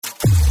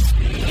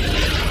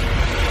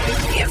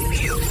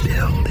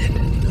build it.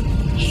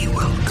 He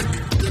will.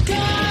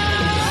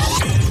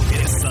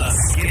 It's the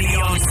Skinny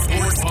on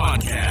Sports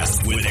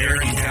Podcast with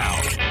Aaron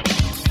Cowk.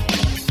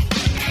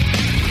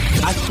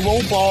 I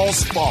throw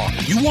balls far.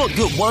 You want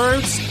good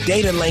words?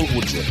 Data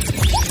language.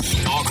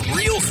 Talk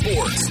real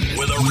sports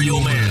with a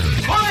real man.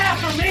 Come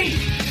after me!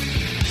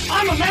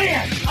 I'm a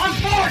man! I'm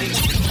 40!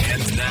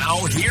 And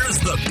now, here's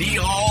the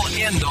be-all,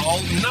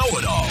 end-all,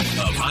 know-it-all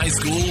of high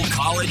school,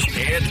 college,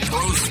 and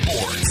pro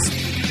sports.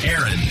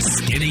 Aaron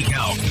Skinny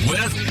Cowk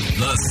with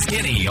the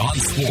Skinny on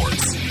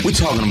Sports. We're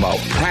talking about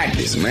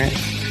practice, man.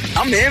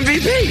 I'm the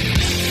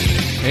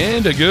MVP.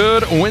 And a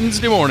good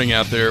Wednesday morning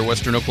out there,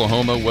 Western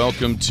Oklahoma.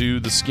 Welcome to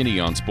the Skinny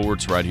on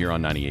Sports right here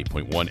on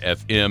 98.1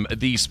 FM,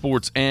 the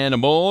Sports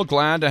Animal.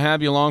 Glad to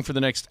have you along for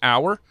the next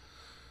hour.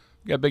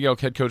 We got Big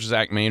Elk head coach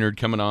Zach Maynard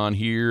coming on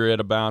here at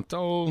about,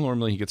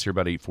 normally he gets here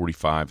about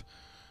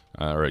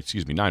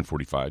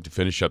 9:45 to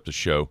finish up the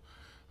show,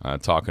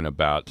 talking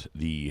about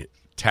the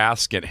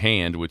task at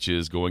hand, which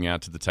is going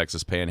out to the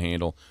Texas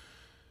Panhandle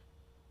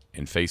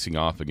and facing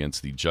off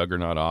against the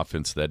juggernaut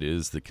offense that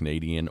is the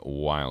Canadian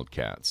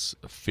Wildcats.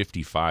 A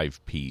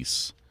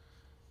 55-piece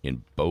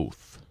in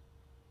both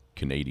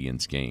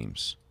Canadians'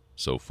 games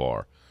so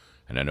far.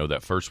 And I know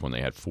that first one, they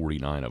had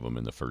 49 of them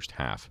in the first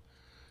half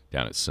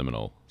down at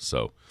Seminole.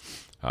 So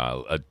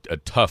a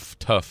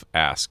tough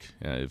ask.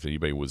 If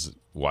anybody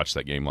watched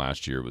that game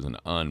last year, it was an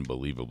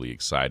unbelievably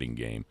exciting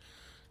game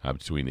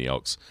between the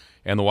Elks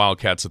and the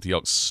Wildcats that the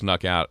Elks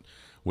snuck out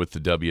with the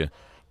W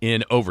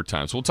in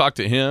overtime. So we'll talk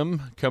to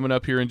him coming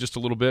up here in just a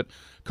little bit.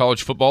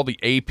 College football, the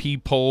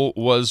AP poll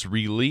was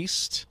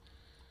released.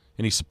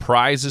 Any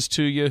surprises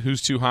to you?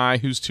 Who's too high?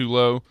 Who's too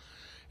low?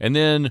 And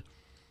then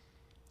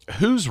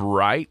who's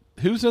right?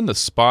 Who's in the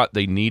spot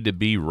they need to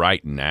be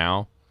right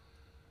now,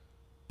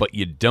 but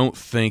you don't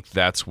think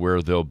that's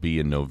where they'll be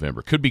in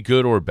November? Could be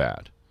good or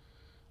bad.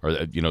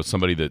 Or,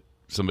 somebody that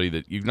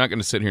you're not going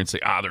to sit here and say,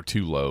 they're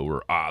too low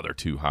or, they're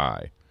too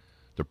high.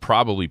 They're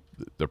properly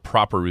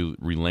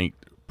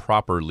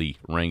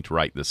ranked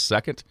right this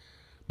second,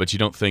 but you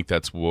don't think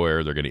that's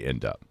where they're going to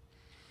end up.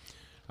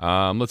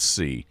 Let's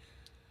see.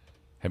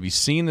 Have you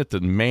seen that the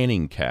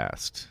Manning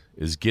cast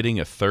is getting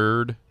a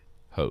third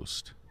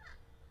host?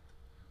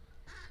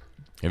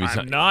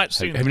 Have you not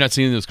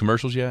seen those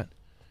commercials yet?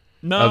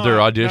 No. Of their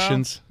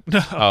auditions?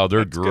 No. Oh,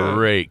 they're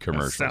great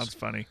commercials. That sounds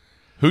funny.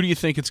 Who do you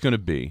think it's going to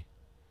be?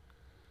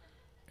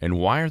 And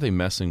why are they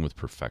messing with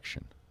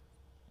perfection?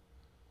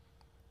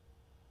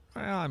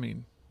 Well, I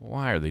mean,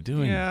 why are they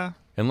doing that?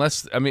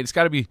 Unless, it's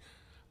got to be,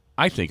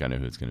 I think I know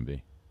who it's going to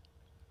be.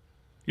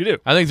 You do?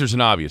 I think there's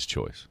an obvious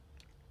choice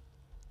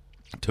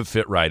to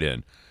fit right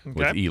in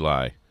with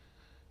Eli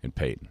and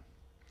Peyton.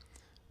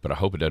 But I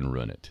hope it doesn't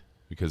ruin it.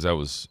 Because that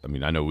was,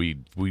 I know we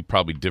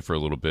probably differ a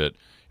little bit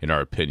in our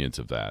opinions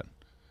of that.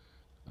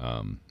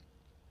 I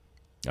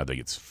think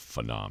it's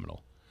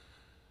phenomenal.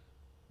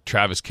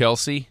 Travis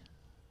Kelce,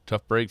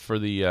 tough break for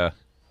the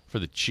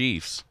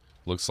Chiefs.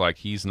 Looks like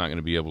he's not going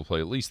to be able to play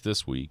at least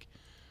this week.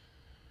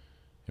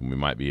 And we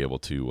might be able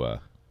to,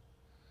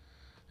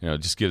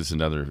 just give us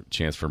another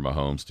chance for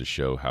Mahomes to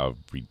show how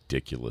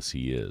ridiculous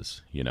he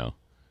is,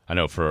 I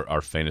know for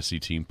our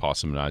fantasy team,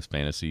 Possum and I's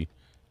fantasy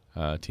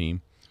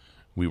team,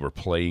 we were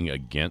playing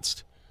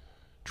against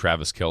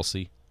Travis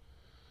Kelce,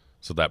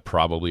 so that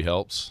probably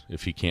helps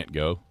if he can't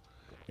go.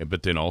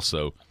 But then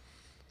also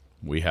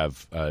we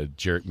have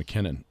Jerick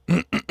McKinnon.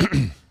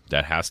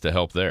 That has to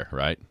help there,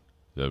 right?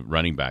 The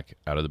running back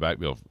out of the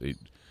backfield.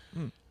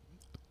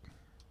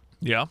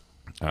 Yeah.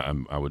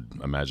 I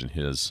would imagine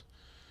his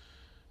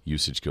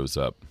usage goes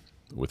up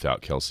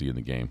without Kelce in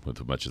the game, with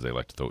as much as they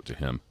like to throw it to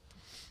him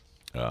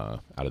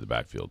out of the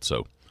backfield.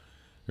 So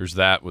there's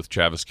that with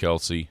Travis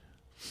Kelce.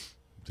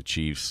 The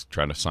Chiefs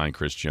trying to sign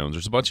Chris Jones.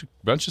 There's a bunch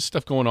of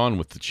stuff going on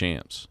with the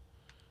champs,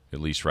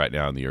 at least right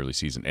now in the early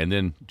season. And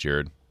then,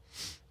 Jared,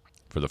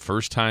 for the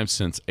first time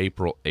since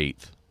April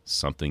 8th,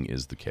 something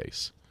is the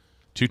case.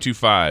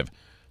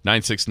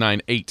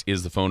 225-9698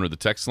 is the phone or the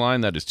text line.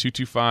 That is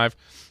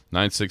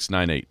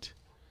 225-9698.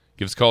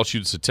 Give us a call,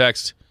 shoot us a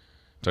text.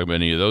 Talk about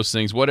any of those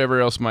things. Whatever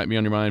else might be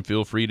on your mind,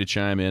 feel free to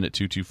chime in at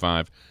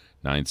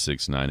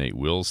 225-9698.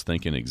 Will's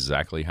thinking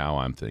exactly how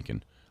I'm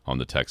thinking on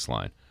the text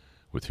line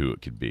with who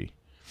it could be.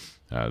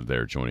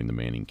 They're joining the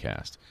Manning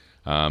cast.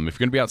 If you're going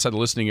to be outside the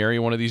listening area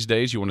one of these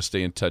days, you want to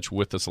stay in touch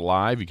with us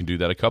live, you can do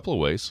that a couple of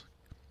ways.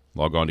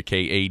 Log on to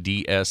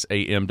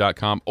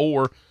kadsam.com,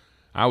 or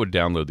I would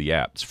download the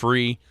app. It's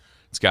free.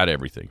 It's got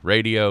everything.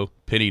 Radio,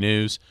 Penny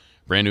News,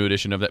 brand new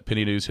edition of that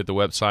Penny News hit the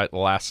website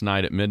last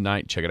night at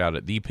midnight. Check it out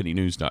at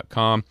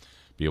thepennynews.com.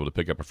 Be able to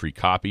pick up a free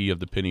copy of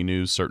the Penny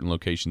News, certain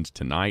locations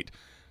tonight.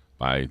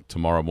 By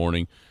tomorrow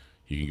morning,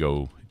 you can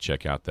go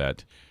check out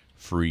that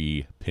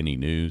free Penny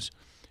News.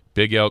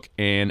 Big Elk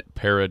and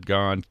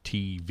Paragon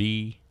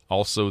TV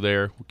also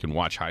there. We can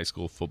watch high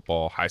school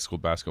football, high school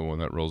basketball when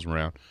that rolls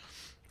around,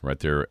 right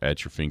there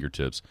at your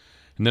fingertips.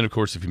 And then, of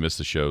course, if you missed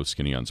the show,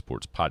 Skinny on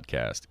Sports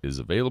podcast is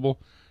available.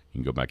 You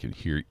can go back and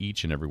hear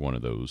each and every one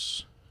of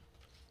those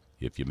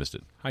if you missed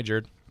it. Hi,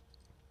 Jared.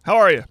 How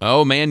are you?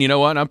 Oh, man, you know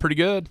what? I'm pretty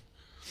good.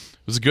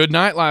 It was a good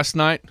night last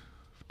night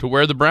to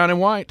wear the brown and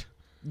white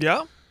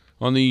Yeah.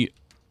 on the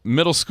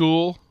middle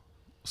school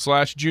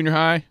 / junior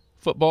high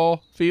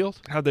football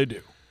field. How'd they do?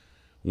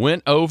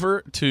 Went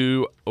over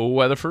to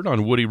Weatherford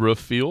on Woody Roof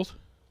Field.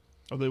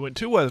 Oh, they went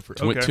to Weatherford.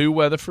 Okay. Went to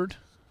Weatherford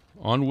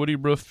on Woody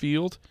Roof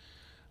Field.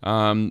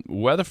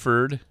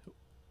 Weatherford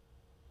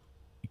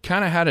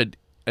kind of had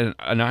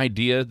an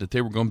idea that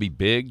they were going to be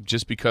big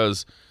just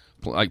because,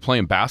 like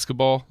playing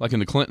basketball, like in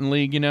the Clinton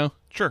League, you know?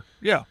 Sure.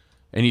 Yeah.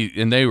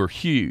 And they were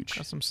huge.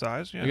 Got some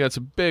size. Yeah. They got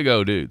some big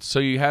old dudes. So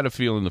you had a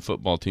feeling the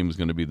football team was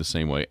going to be the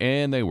same way.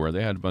 And they were.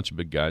 They had a bunch of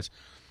big guys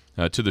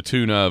to the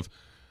tune of,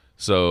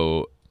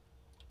 so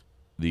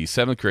the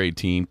 7th grade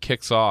team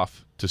kicks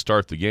off to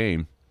start the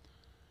game,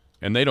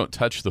 and they don't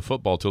touch the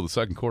football till the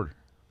second quarter.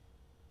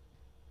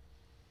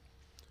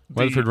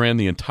 Weatherford ran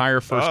the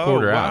entire first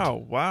quarter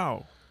out.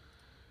 Wow.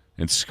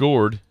 And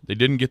scored. They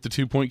didn't get the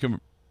 2-point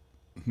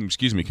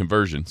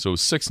conversion, so it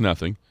was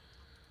 6-0.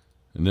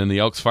 And then the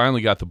Elks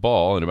finally got the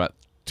ball, and about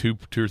two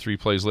or three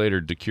plays later,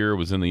 DeCure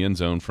was in the end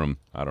zone from,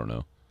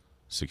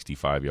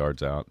 65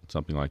 yards out,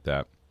 something like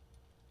that.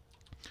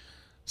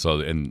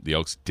 So, and the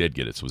Elks did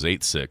get it, so it was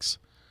 8-6.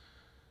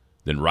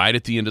 Then right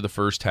at the end of the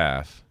first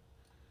half,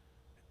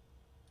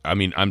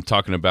 I'm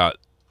talking about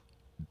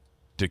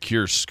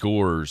DeCure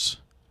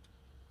scores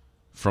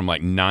from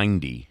like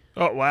 90.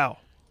 Oh, wow.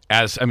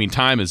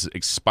 Time has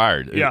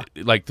expired. Yeah.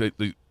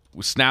 We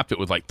snapped it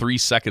with like 3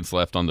 seconds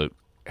left in the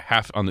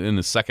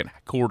second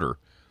quarter,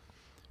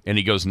 and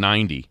he goes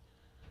 90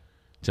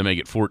 to make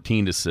it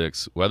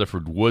 14-6.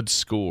 Weatherford would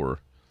score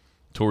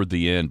toward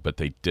the end, but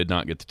they did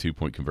not get the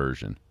 2-point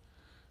conversion.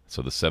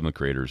 So the 7th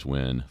graders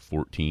win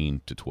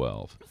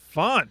 14-12.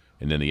 Fun.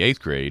 And then the 8th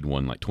grade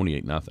won like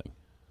 28-0.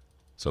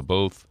 So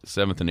both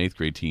 7th and 8th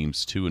grade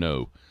teams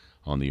 2-0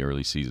 on the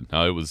early season.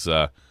 Now it was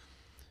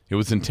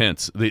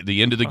intense.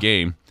 The end of the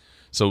game.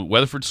 So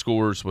Weatherford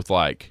scores with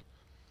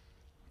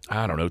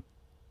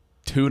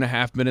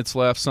 2.5 minutes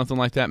left, something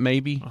like that,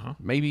 maybe.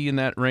 Maybe in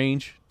that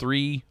range.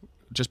 3,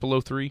 just below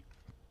 3.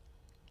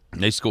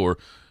 And they score.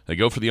 They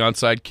go for the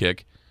onside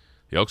kick.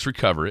 The Elks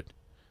recover it.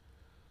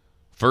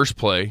 First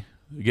play,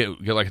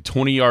 get like a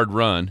 20-yard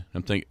run.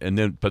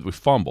 But we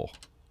fumble.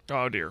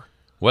 Oh, dear.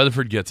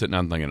 Weatherford gets it, and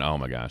I'm thinking, oh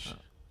my gosh,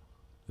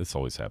 this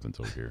always happens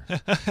over here.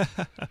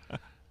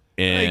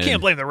 And, you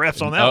can't blame the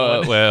refs on that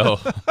one.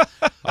 Well,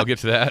 I'll get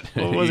to that.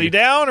 Well, was he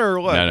down or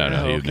what?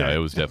 No. Okay. No, it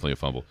was definitely a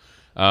fumble.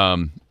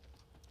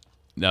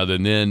 Now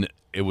then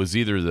it was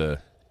either it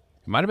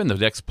might have been the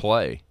next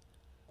play,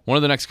 one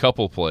of the next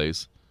couple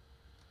plays.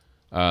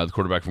 The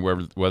quarterback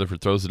from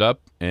Weatherford throws it up,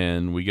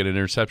 and we get an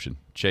interception.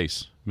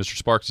 Chase, Mr.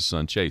 Sparks'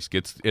 son, Chase,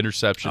 gets the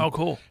interception. Oh,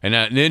 cool. And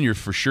then you're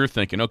for sure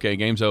thinking, okay,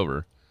 game's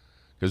over.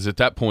 Because at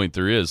that point,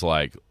 there is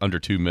like under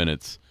 2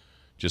 minutes.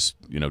 Just,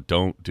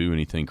 don't do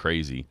anything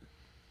crazy.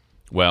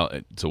 Well,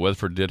 so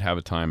Weatherford did have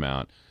a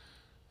timeout.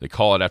 They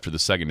call it after the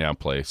second down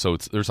play. So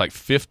there's like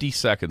 50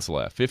 seconds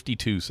left,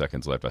 52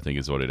 seconds left, I think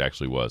is what it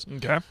actually was.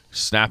 Okay.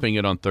 Snapping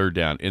it on third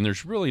down. And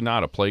there's really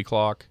not a play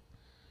clock.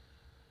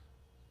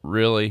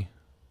 Really.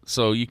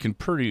 So you can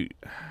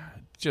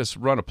just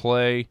run a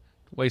play,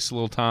 waste a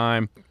little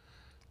time,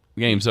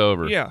 game's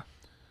over. Yeah.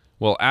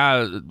 Well,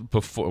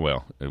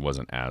 it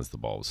wasn't as the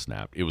ball was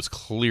snapped. It was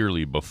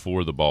clearly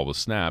before the ball was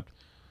snapped.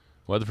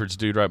 Weatherford's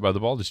dude right by the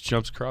ball just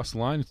jumps across the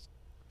line,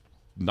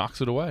 knocks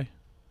it away.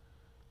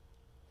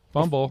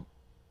 Fumble.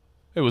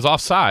 It was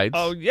offsides.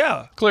 Oh,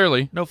 yeah.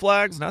 Clearly. No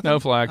flags, nothing? No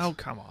flags. Oh,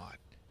 come on.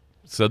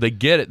 So they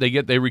get it.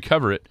 They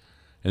recover it.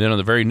 And then on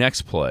the very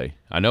next play,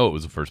 I know it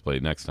was the first play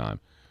next time,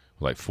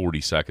 with like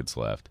 40 seconds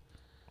left,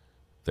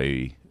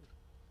 they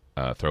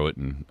throw it,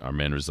 and our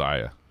man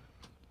Rosiah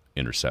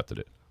intercepted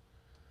it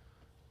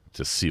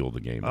to seal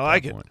the game. I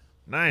like it.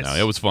 Nice. No,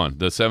 it was fun.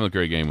 The 7th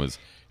grade game was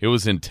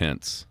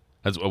intense.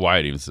 That's why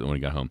I even said when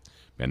he got home,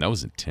 man, that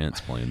was intense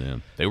playing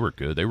them. They were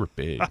good. They were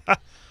big.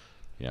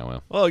 Yeah,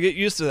 well, get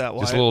used to that,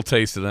 Wyatt. Just a little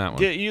taste of that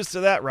one. Get used to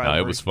that rivalry.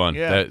 No, it was fun.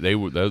 Yeah. They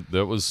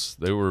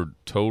were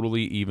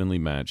totally evenly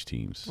matched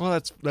teams. Well,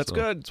 that's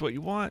good. It's what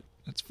you want.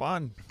 It's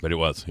fun. But it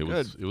was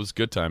a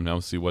good time. Now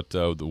we'll see what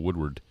the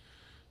Woodward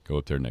go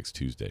up there next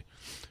Tuesday.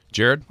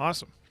 Jared,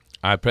 awesome.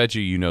 I bet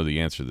you know the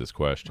answer to this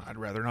question. I'd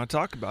rather not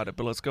talk about it,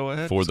 but let's go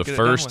ahead. For the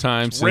first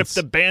time since rip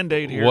the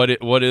Band-Aid here.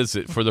 What is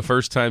it? For the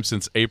first time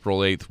since April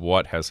 8th,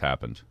 what has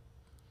happened?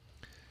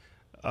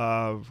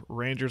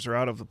 Rangers are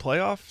out of the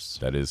playoffs.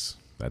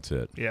 That's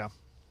it. Yeah.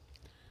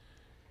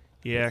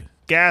 Yeah,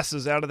 gas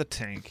is out of the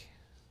tank.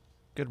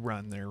 Good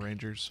run there,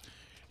 Rangers.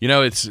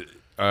 It's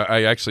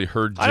I actually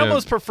heard Jim, I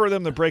almost prefer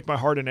them to break my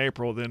heart in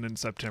April than in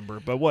September,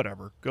 but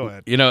whatever. Go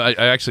ahead.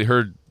 I actually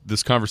heard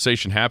this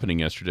conversation happening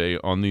yesterday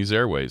on these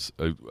airways.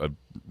 A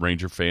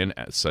Ranger fan,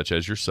 such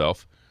as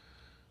yourself,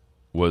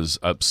 was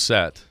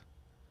upset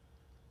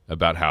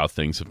about how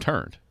things have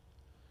turned.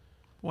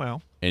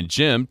 Well. And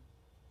Jim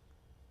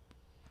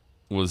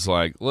was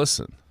like,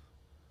 listen,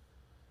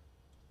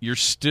 you're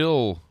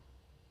still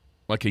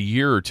like a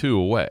year or two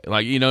away.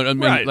 Like, what I mean?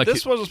 Right. Like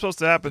this wasn't supposed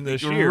to happen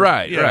this year.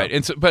 Right, yeah. right.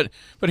 And so, but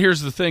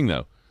here's the thing,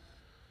 though.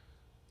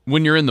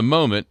 when you're in the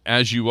moment,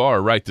 as you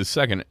are right this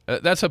second,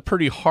 that's a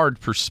pretty hard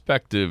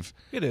perspective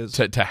It is.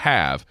 to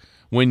have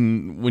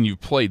when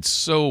you've played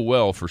so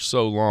well for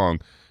so long,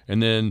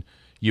 and then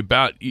you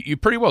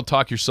pretty well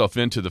talk yourself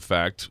into the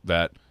fact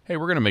that, hey,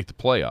 we're going to make the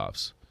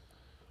playoffs.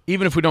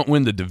 Even if we don't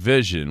win the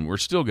division, we're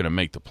still going to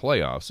make the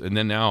playoffs. And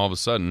then now all of a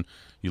sudden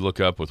you look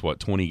up with,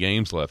 20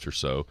 games left or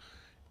so,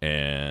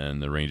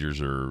 and the Rangers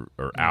are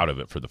out of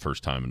it for the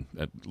first time,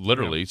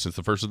 literally since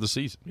the first of the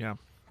season. Yeah.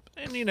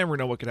 And you never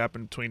know what could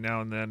happen between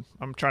now and then.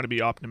 I'm trying to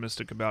be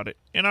optimistic about it.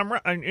 And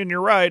and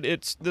you're right,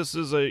 this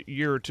is a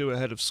year or two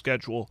ahead of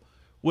schedule,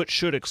 which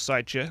should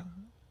excite you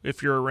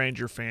if you're a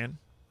Ranger fan.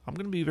 I'm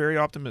going to be very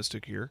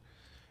optimistic here.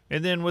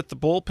 And then with the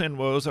bullpen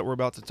woes that we're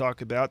about to talk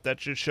about, that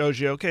just shows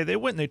you, okay, they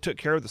went and they took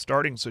care of the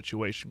starting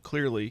situation,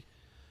 clearly.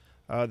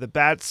 The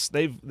bats,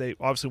 they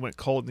obviously went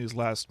cold in these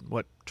last,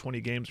 20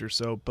 games or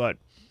so, but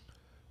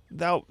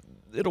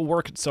it'll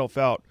work itself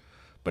out.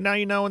 But now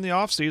in the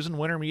offseason,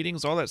 winter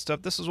meetings, all that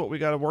stuff, this is what we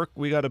got to work.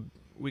 We got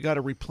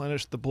to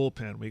replenish the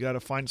bullpen. We got to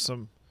find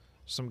some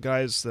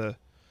guys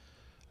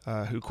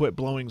who quit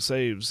blowing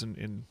saves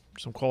and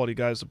some quality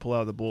guys to pull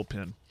out of the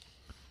bullpen.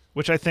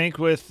 Which I think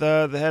with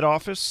the head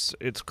office,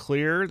 it's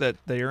clear that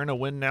they are in a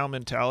win-now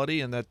mentality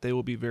and that they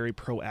will be very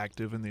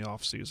proactive in the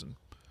offseason.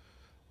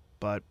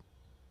 But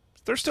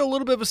there's still a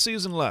little bit of a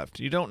season left.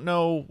 You don't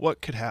know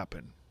what could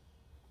happen.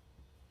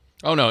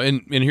 Oh, no,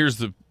 and here's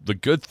the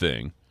good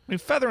thing. I mean,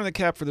 feather in the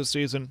cap for the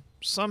season,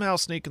 somehow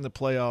sneak in the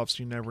playoffs,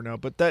 you never know.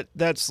 But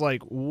that's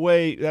like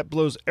that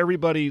blows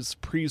everybody's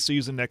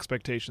preseason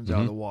expectations out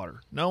of the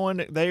water.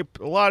 A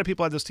lot of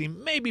people on this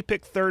team maybe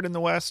pick third in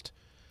the West.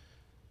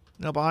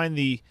 Now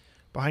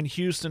behind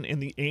Houston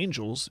and the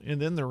Angels and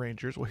then the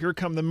Rangers. Well, here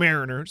come the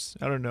Mariners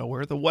out of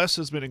nowhere. The West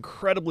has been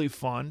incredibly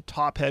fun,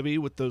 top heavy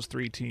with those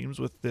three teams,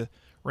 with the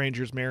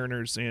Rangers,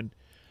 Mariners, and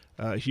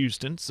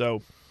Houston.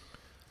 So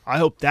I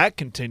hope that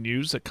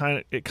continues. It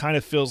kind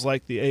of feels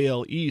like the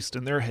AL East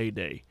in their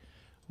heyday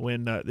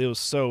when it was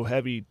so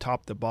heavy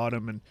top to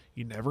bottom, and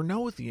you never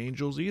know with the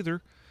Angels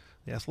either.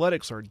 The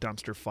Athletics are a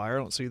dumpster fire.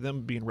 I don't see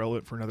them being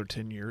relevant for another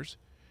 10 years.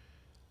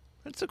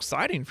 It's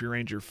exciting if you're a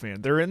Ranger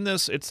fan. They're in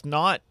this. It's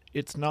not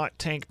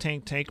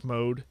tank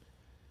mode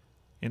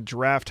and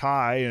draft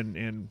high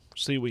and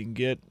see what we can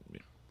get.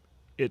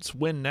 It's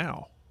win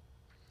now.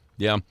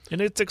 Yeah,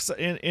 and it's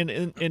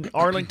and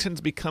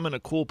Arlington's becoming a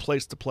cool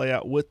place to play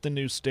out with the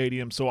new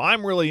stadium. So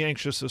I'm really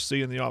anxious to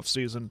see in the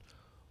offseason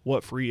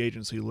what free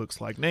agency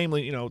looks like.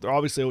 Namely,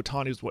 obviously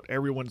Ohtani is what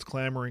everyone's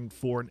clamoring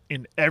for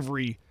in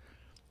every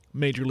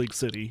major league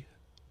city.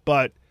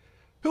 But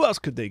who else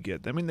could they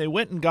get? I mean, they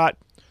went and got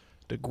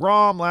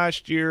DeGrom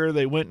last year.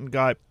 They went and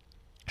got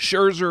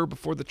Scherzer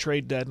before the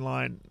trade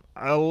deadline.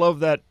 I love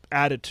that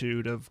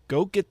attitude of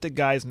go get the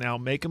guys now,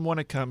 make them want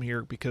to come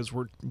here because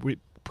we're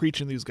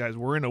preaching these guys.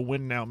 We're in a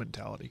win now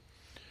mentality.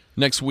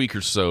 Next week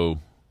or so,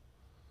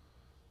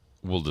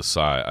 we'll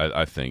decide.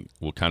 I think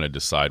we'll kind of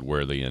decide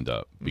where they end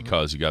up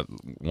because you got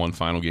one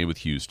final game with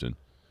Houston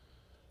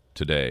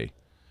today.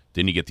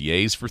 Then you get the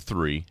A's for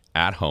 3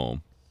 at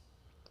home,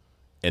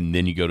 and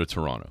then you go to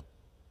Toronto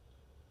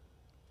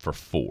for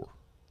 4.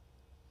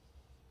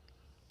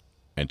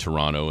 And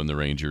Toronto and the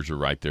Rangers are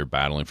right there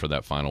battling for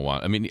that final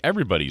one. I mean,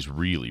 everybody's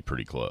really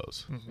pretty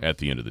close at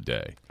the end of the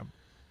day.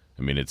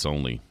 I mean, it's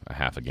only a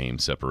half a game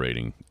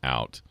separating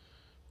out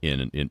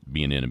being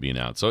in and being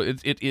out. So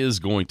it is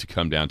going to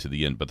come down to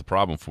the end. But the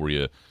problem for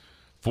you,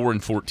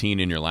 4-14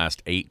 in your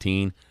last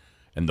 18,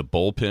 and the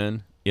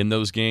bullpen in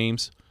those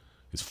games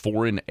is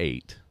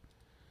 4-8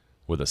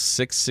 with a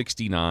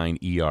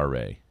 6.69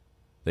 ERA.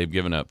 They've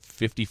given up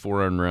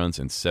 54 earned runs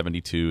and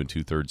 72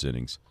 2/3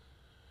 innings.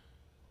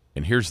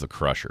 And here's the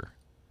crusher.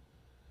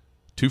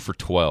 2 for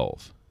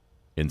 12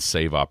 in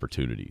save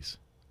opportunities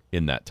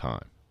in that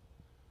time.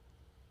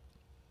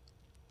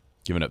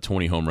 Giving up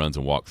 20 home runs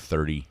and walked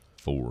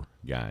 34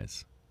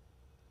 guys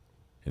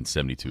in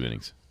 72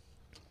 innings.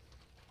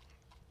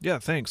 Yeah,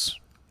 thanks,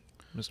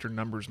 Mr.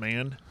 Numbers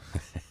Man. I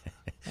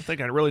don't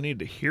think I really need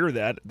to hear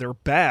that. They're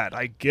bad.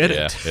 I get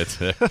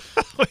it.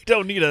 We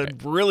don't need to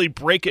really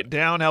break it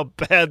down how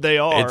bad they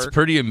are. It's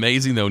pretty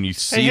amazing, though, when you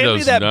see hand those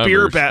me that numbers.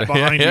 Beer bat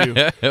behind you.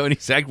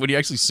 When you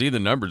actually see the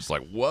numbers, it's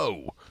like,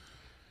 whoa.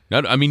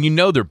 Now, I mean,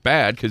 they're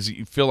bad because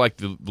you feel like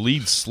the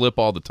leads slip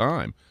all the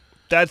time.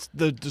 That's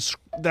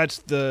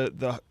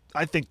the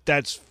I think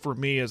that's, for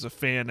me as a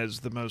fan,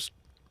 as the most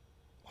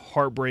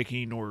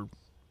heartbreaking or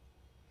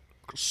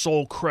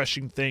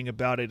soul-crushing thing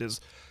about it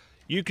is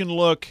you can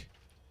look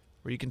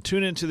or you can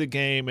tune into the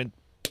game and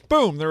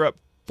boom, they're up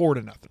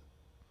 4-0.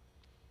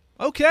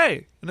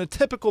 Okay, in a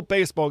typical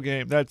baseball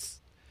game,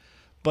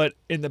 but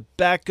in the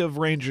back of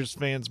Rangers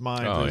fans'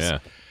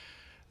 minds,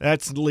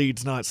 that's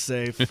lead's not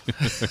safe.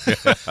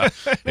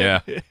 Yeah.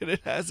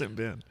 It hasn't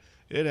been.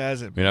 It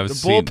hasn't. I mean, the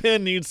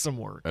bullpen needs some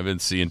work. I've been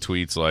seeing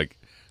tweets like,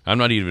 I'm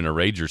not even a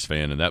Rangers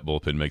fan, and that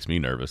bullpen makes me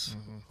nervous.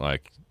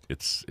 Like,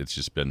 it's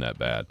just been that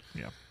bad.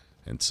 Yeah.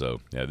 And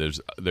so,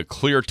 there's the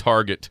clear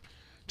target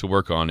to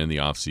work on in the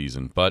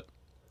offseason, but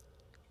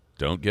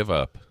don't give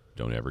up.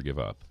 Don't ever give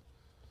up.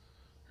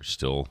 There's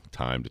still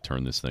time to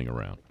turn this thing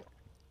around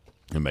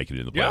and make it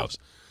into the Yeah.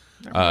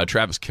 playoffs.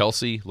 Travis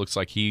Kelce looks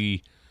like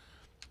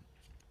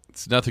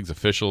nothing's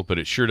official, but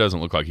it sure doesn't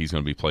look like he's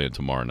going to be playing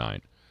tomorrow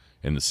night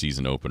in the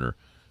season opener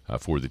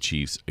for the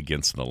Chiefs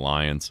against the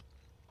Lions.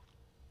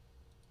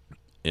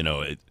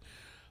 I'm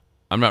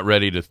not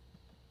ready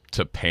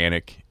to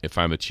panic if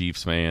I'm a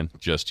Chiefs fan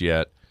just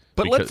yet.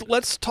 But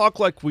let's talk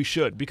like we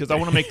should, because I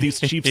want to make these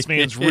Chiefs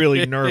fans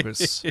really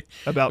nervous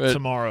about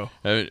tomorrow.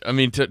 I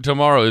mean,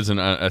 tomorrow isn't,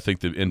 I think,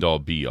 the end-all,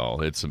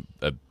 be-all. It's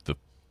the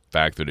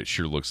fact that it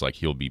sure looks like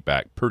he'll be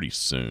back pretty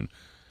soon.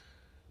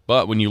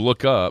 But when you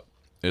look up,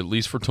 at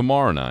least for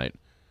tomorrow night,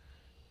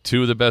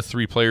 2 of the best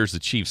 3 players the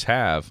Chiefs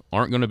have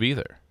aren't going to be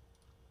there.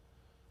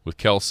 With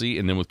Kelce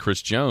and then with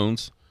Chris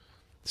Jones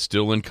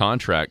still in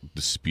contract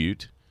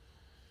dispute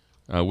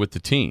with the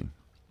team.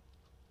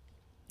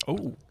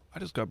 Oh, I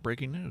just got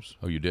breaking news.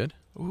 Oh, you did?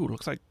 Ooh,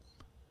 looks like,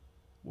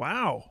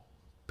 wow,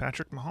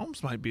 Patrick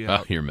Mahomes might be Oh,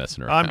 out. you're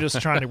messing around. I'm just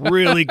trying to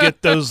really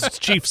get those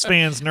Chiefs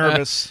fans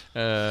nervous.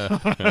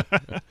 To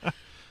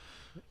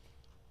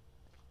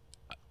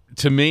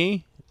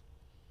me,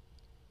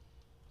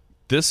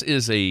 this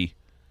is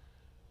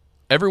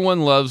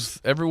everyone loves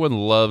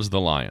the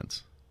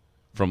Lions.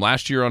 From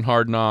last year on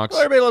Hard Knocks,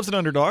 Well, everybody loves an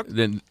underdog.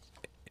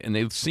 and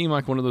they seem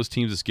like one of those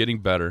teams that's getting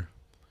better.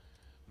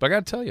 But I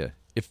got to tell you,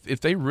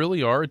 if they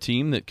really are a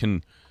team that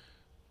can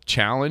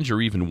challenge or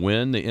even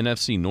win the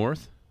NFC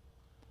North,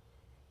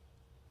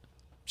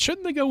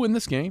 shouldn't they go win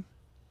this game?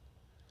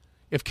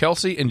 If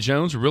Kelce and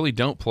Jones really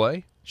don't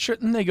play,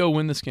 shouldn't they go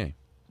win this game?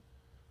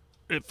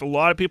 If a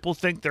lot of people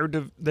think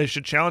they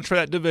should challenge for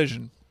that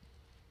division.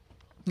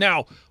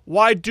 Now,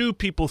 why do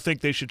people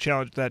think they should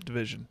challenge that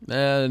division?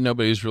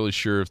 Nobody's really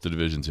sure if the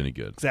division's any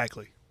good.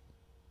 Exactly.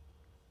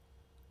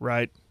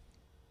 Right.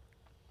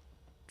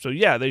 So,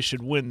 yeah, they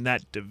should win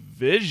that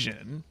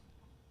division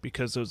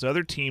because those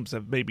other teams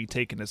have maybe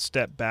taken a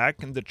step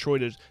back. And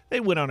Detroit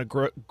they went on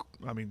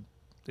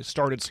they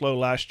started slow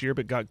last year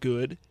but got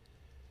good.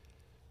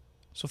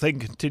 So if they can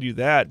continue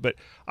that. But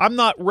I'm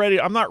not ready.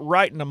 I'm not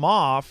writing them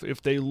off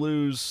if they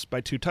lose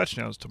by 2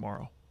 touchdowns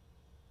tomorrow.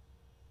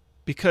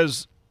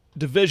 Because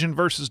division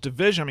versus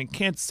division,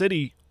 Kansas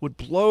City would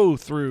blow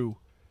through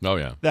Oh,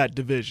 yeah. that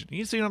division.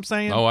 You see what I'm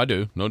saying? Oh, I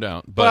do. No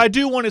doubt. But I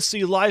do want to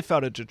see life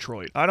out of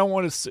Detroit. I don't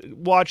want to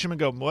watch them and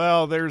go,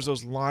 well, there's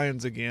those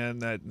Lions again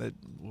that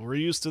we're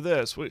used to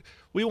this. We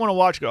want to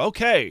watch go,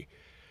 okay,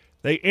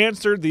 they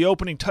answered the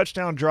opening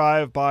touchdown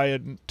drive by a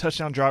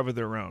touchdown drive of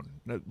their own.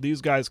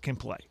 These guys can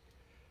play.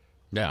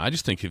 Yeah, I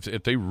just think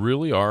if they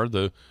really are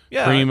the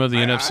Yeah, cream of the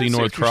I NFC see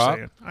North what you're crop,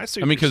 saying. I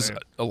see I what mean, you're because saying.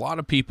 a lot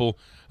of people,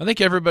 I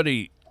think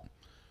everybody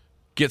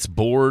gets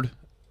bored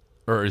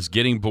or is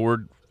getting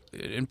bored,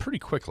 and pretty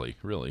quickly,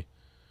 really,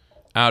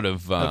 out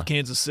of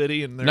Kansas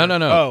City and their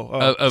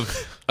no,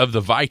 of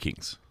the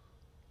Vikings.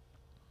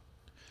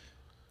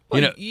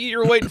 Well,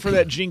 you're waiting for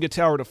that Jenga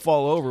tower to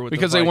fall over with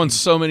because the they won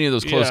Vikings. so many of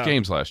those close Yeah.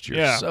 games last year,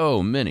 Yeah.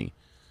 so many.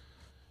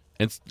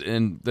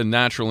 And the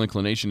natural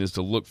inclination is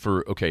to look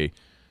for, okay,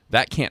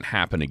 that can't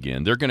happen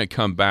again. They're going to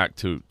come back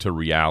to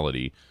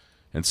reality.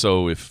 And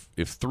so if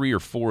 3 or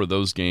 4 of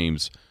those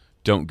games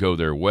don't go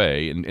their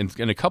way, and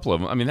a couple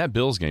of them, that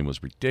Bills game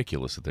was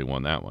ridiculous that they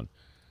won that one.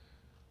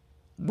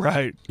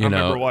 Right. I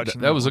remember watching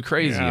that was a one.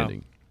 crazy Yeah.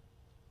 ending.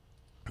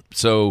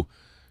 So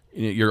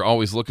you're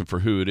always looking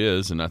for who it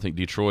is, and I think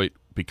Detroit,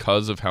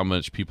 because of how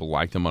much people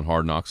liked them on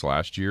Hard Knocks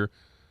last year,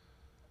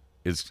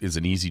 is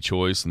an easy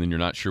choice. And then you're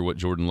not sure what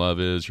Jordan Love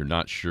is. You're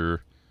not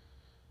sure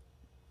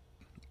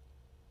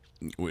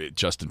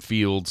Justin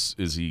Fields,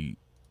 is he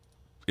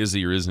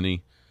or isn't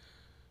he?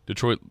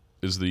 Detroit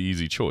is the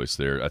easy choice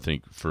there, I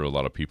think, for a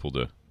lot of people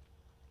to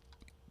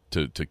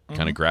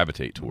kind of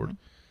gravitate toward. Mm-hmm.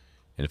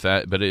 And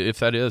if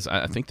that is,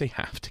 I think they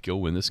have to go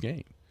win this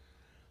game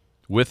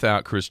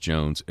without Chris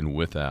Jones and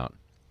without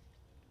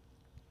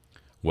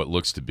what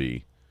looks to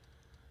be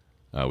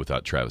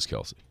without Travis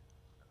Kelce.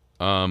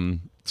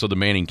 So the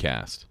Manning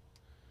cast.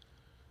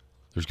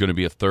 There's going to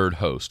be a third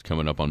host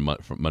coming up on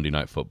Monday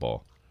Night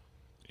Football.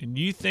 And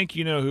you think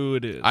you know who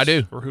it is? I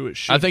do. Or who it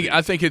should be?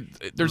 I think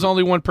there's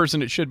only one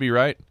person it should be,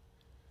 right?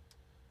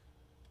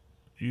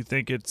 You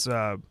think it's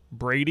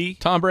Brady?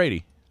 Tom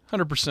Brady,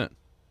 100%.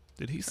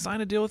 Did he sign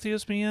a deal with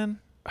ESPN?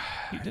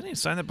 Didn't he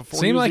sign that before?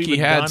 Seemed was like he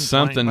even had done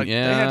something, playing? They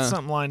had yeah.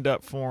 something lined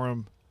up for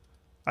him.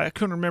 I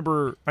couldn't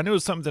remember. I knew it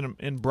was something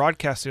in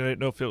broadcasting. I didn't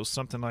know if it was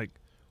something like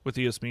with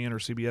ESPN or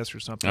CBS or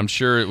something. I'm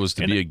sure it was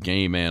to And be a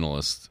game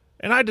analyst.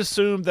 And I'd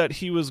assumed that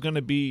he was going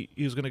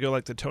to go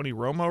like the Tony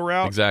Romo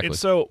route. Exactly. And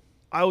so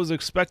I was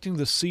expecting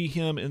to see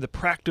him in the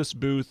practice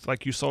booth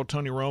like you saw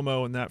Tony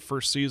Romo in that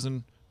first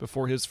season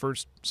before his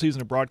first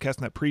season of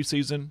broadcasting, that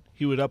preseason.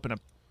 He would up in a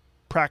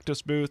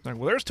practice booth.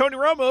 And there's Tony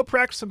Romo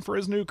practicing for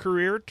his new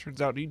career.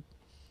 Turns out he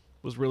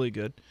was really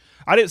good.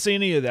 I didn't see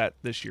any of that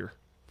this year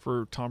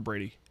for Tom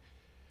Brady.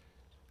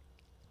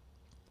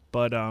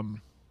 But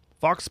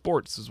Fox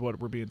Sports is what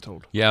we're being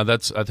told. Yeah,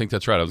 I think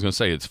that's right. I was going to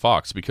say it's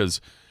Fox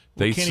because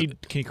they Can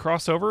he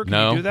cross over? Can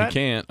no, he do that? he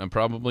can't.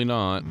 Probably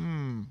not.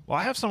 Well,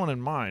 I have someone in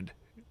mind.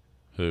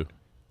 Who?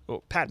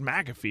 Well, Pat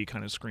McAfee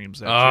kind of screams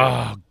that.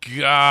 Oh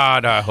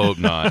God, I hope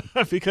not.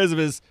 Because of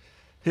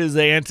his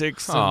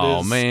antics.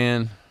 Oh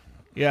man.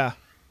 Yeah,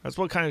 that's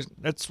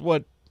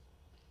what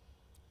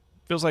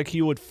feels like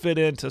he would fit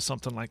into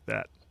something like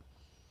that.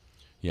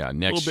 Yeah,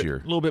 next year.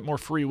 A little bit more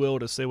free will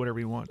to say whatever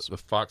he wants. The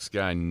Fox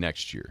guy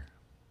next year.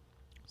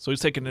 So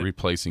he's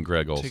replacing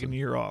Greg Olson. Taking a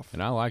year off.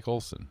 And I like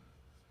Olson.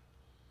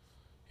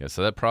 Yeah,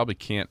 so that probably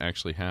can't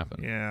actually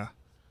happen. Yeah.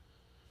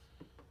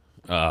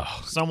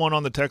 Someone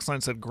on the text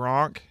line said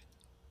Gronk.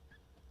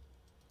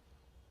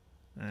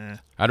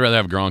 I'd rather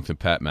have Gronk than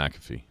Pat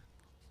McAfee.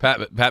 Pat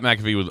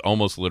McAfee would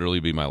almost literally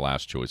be my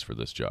last choice for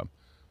this job.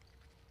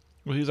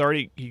 Well, he's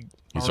already an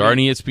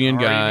ESPN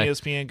guy. An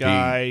ESPN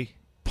guy. He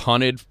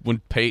punted when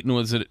Peyton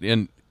was at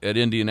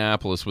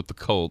Indianapolis with the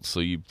Colts,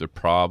 so they're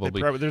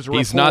probably there's a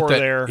he's not that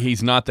there.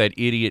 He's not that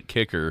idiot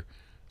kicker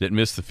that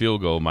missed the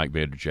field goal, Mike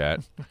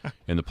Vanderjagt,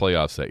 in the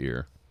playoffs that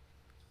year.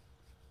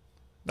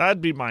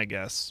 That'd be my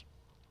guess.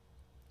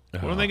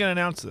 When are they going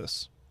to announce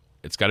this?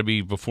 It's got to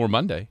be before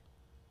Monday.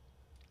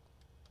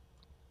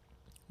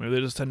 Maybe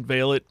they just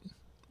unveil it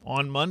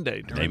on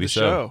Monday during Maybe the so.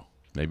 show.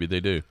 Maybe they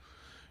do.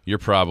 You're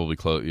probably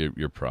close.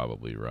 You're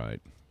probably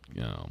right.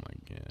 Oh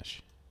my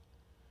gosh.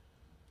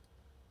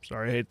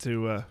 Sorry, I hate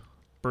to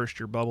burst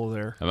your bubble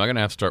there. Am I going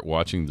to have to start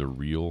watching the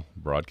real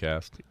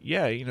broadcast?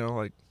 Yeah,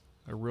 like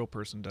a real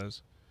person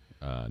does.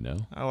 No.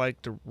 I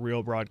like the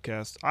real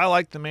broadcast. I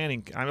like the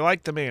Mannings.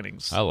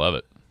 I love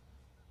it.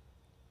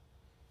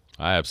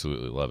 I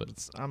absolutely love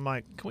it. I'm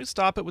like, can we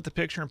stop it with the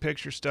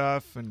picture-in-picture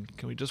stuff, and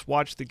can we just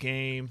watch the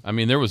game? I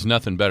mean, there was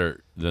nothing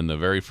better than the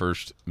very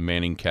first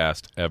Manning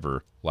cast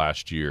ever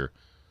last year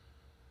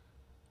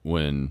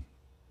when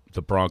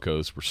the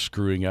Broncos were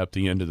screwing up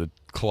the end of the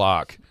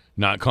clock.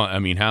 How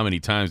many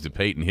times did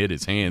Peyton hit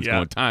his hands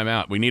going,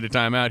 timeout? We need a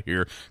timeout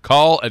here.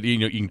 Call.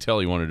 You can tell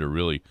he wanted to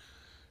really,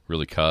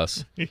 really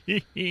cuss.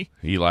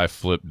 Eli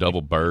flipped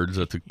double birds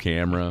at the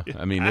camera.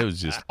 I mean, it was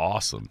just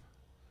awesome.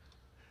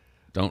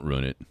 Don't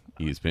ruin it,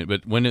 ESPN.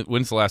 But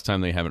when's the last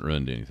time they haven't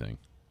ruined anything?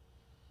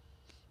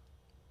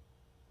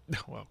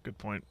 Well, good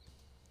point.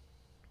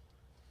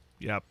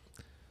 Yep.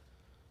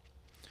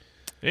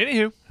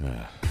 Anywho.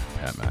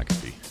 Pat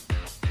McAfee.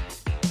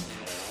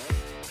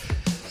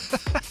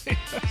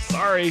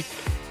 Sorry.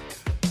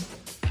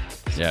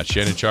 Yeah,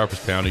 Shannon Sharp was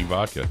pounding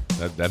vodka.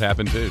 That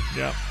happened too.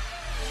 Yep.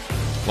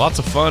 Lots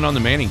of fun on the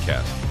Manning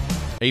cast.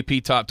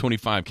 AP Top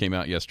 25 came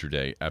out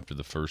yesterday after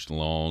the first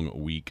long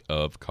week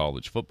of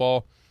college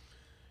football.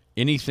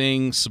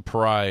 Anything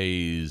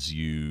surprise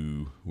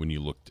you when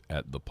you looked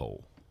at the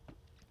poll?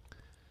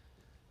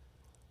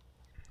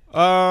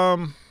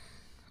 I'll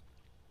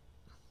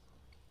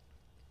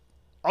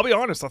be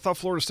honest. I thought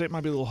Florida State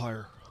might be a little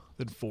higher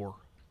than 4.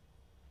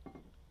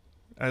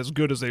 As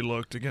good as they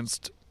looked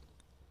against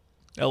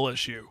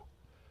LSU.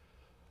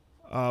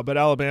 But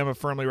Alabama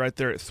firmly right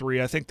there at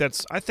 3. I think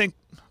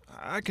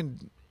I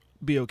can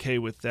be okay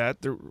with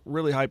that. They're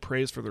really high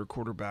praise for their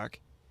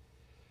quarterback.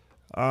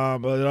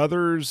 But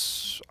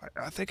others,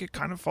 I think it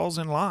kind of falls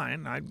in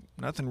line.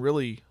 Nothing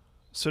really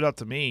stood out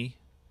to me.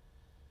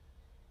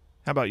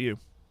 How about you?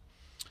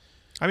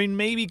 I mean,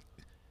 maybe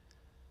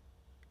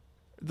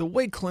the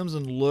way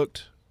Clemson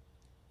looked,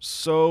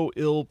 so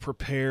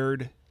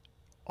ill-prepared.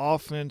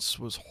 Offense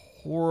was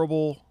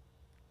horrible.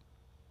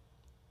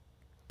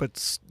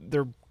 But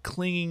they're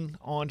clinging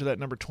on to that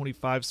number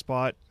 25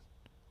 spot.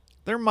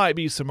 There might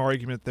be some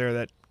argument there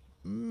that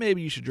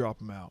maybe you should drop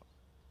them out.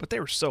 But they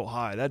were so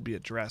high, that'd be a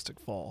drastic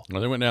fall.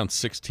 Well, they went down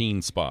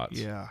 16 spots.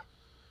 Yeah.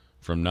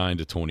 From 9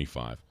 to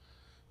 25.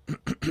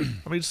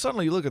 I mean,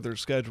 suddenly you look at their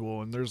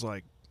schedule, and there's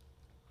like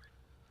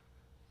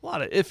a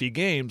lot of iffy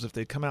games if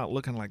they come out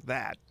looking like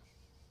that.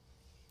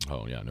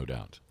 Oh, yeah, no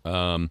doubt.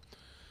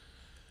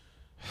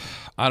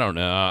 I don't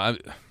know.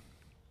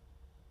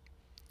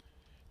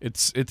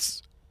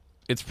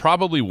 It's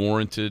probably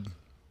warranted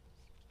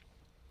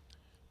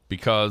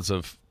because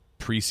of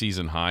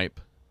preseason hype.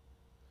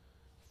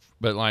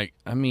 But, I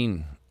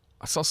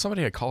saw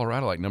somebody at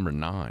Colorado number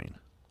 9.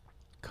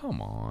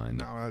 Come on.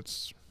 No,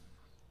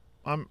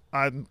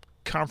 I'm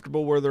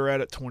comfortable where they're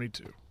at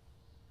 22.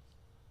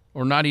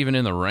 Or not even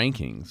in the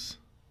rankings.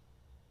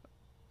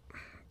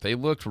 They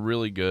looked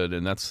really good,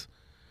 and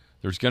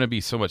there's going to be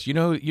so much. You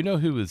know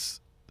who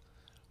is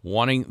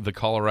wanting the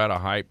Colorado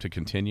hype to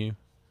continue?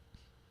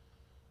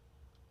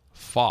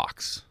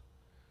 Fox.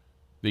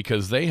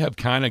 Because they have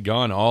kind of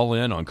gone all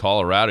in on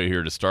Colorado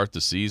here to start the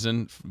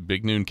season,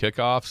 big noon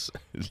kickoffs.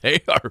 They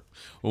are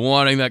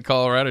wanting that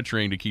Colorado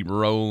train to keep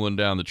rolling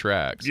down the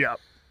tracks. Yeah.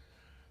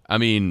 I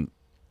mean,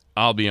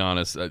 I'll be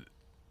honest.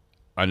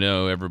 I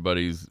know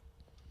everybody's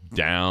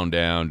down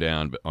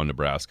on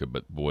Nebraska,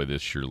 but boy,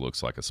 this sure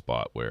looks like a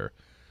spot where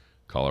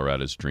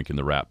Colorado's drinking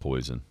the rat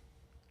poison,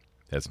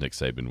 as Nick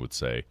Saban would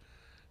say.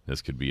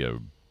 This could be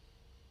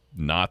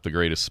not the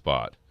greatest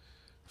spot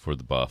for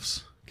the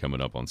Buffs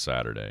coming up on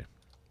Saturday.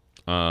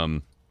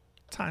 Time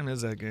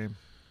is that game?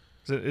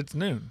 It's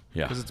noon.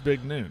 Yeah. Because it's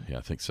big noon. Yeah,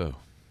 I think so.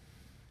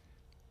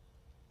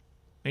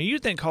 And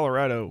you'd think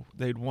Colorado,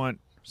 they'd want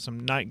some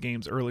night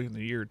games early in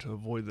the year to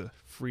avoid the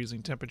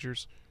freezing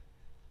temperatures.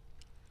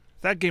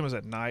 If that game was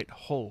at night,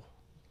 oh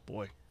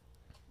boy,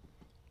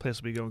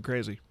 place would be going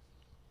crazy.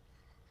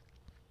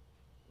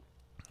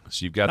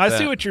 So you've got I that.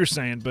 see what you're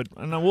saying, but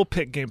I know we'll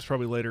pick games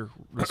probably later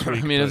this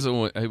week. I mean,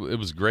 it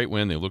was a great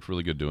win. They looked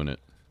really good doing it.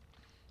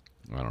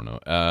 I don't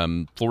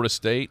know. Florida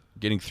State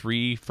getting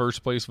 3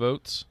 first-place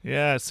votes.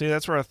 Yeah, see,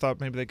 that's where I thought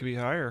maybe they could be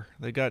higher.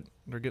 They're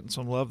getting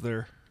some love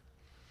there.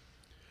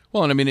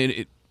 Well, and I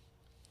mean,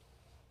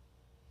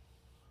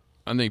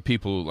 I think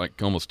people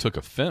like almost took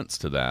offense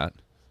to that.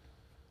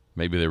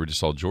 Maybe they were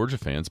just all Georgia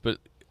fans, but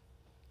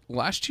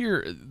last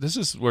year, this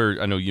is where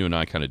I know you and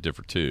I kind of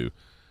differ too.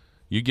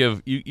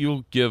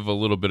 You'll give a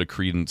little bit of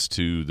credence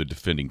to the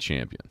defending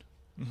champion,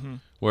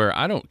 where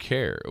I don't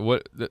care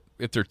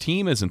if their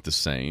team isn't the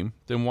same,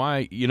 then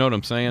why? You know what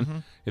I'm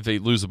saying? If they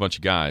lose a bunch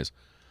of guys,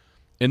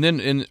 and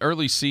then in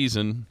early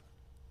season,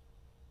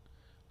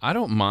 I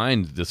don't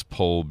mind this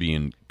poll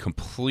being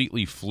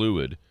completely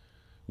fluid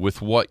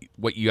with what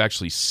you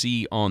actually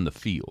see on the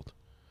field,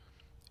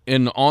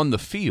 and on the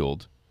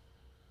field,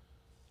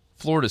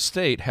 Florida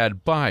State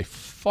had by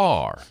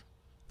far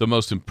the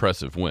most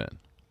impressive win.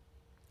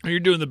 You're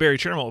doing the Barry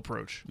Chernow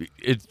approach.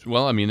 It's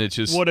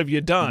just what have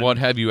you done? What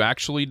have you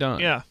actually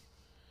done? Yeah.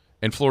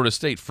 And Florida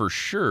State for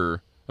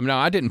sure. I mean, now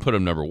I didn't put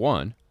them number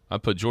 1. I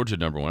put Georgia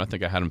number 1. I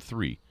think I had them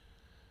 3,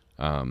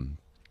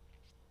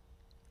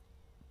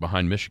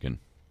 behind Michigan,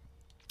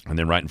 and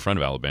then right in front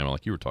of Alabama,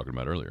 like you were talking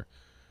about earlier.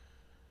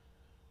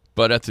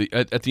 But at the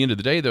end of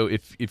the day, though,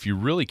 if you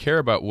really care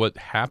about what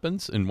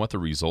happens and what the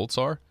results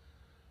are,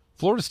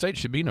 Florida State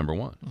should be number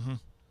 1.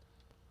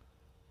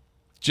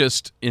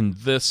 Just in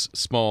this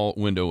small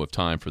window of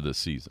time for this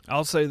season.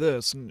 I'll say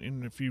this,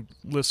 and if you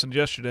listened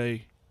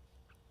yesterday,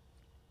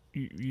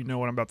 you know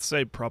what I'm about to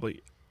say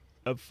probably.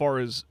 As far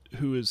as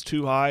who is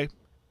too high,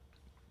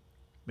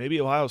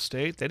 maybe Ohio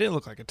State. They didn't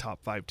look like a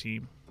top 5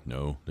 team.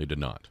 No, they did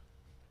not.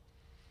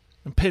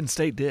 And Penn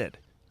State did.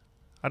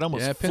 I'd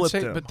almost Penn flipped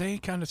State, them. but they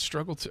kind of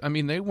struggled. I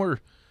mean,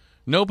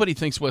 nobody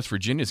thinks West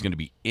Virginia is going to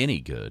be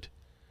any good.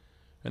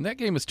 And that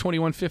game was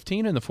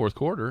 21-15 in the fourth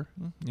quarter.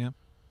 Yeah.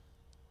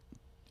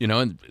 You know,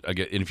 and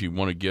if you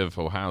want to give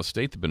Ohio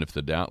State the benefit of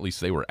the doubt, at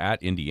least they were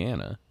at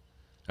Indiana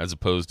as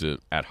opposed to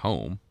at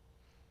home.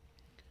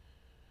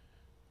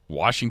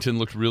 Washington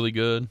looked really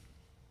good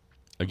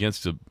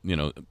against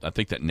I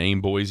think that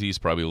name Boise is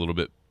probably a little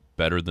bit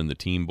better than the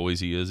team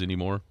Boise is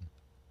anymore.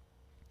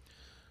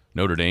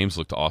 Notre Dame's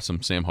looked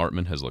awesome. Sam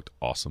Hartman has looked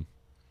awesome.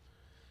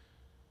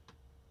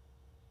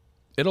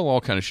 It'll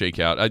all kind of shake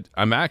out.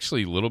 I'm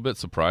actually a little bit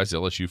surprised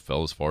LSU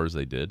fell as far as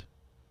they did.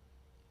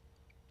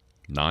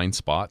 9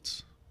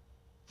 spots.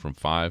 From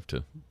 5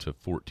 to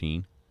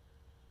 14.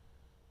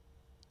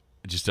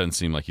 It just doesn't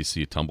seem like you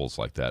see tumbles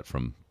like that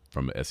from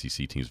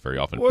SEC teams very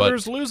often. Well,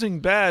 there's losing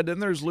bad,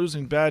 and there's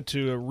losing bad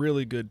to a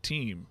really good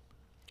team.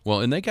 Well,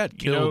 and they got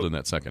killed in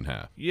that second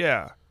half.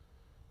 Yeah.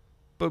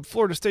 But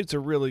Florida State's a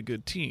really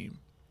good team.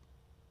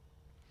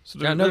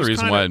 So another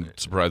reason why I'm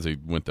surprised they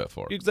went that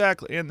far.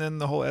 Exactly, and then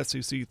the whole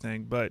SEC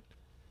thing. But,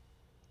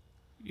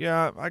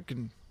 yeah,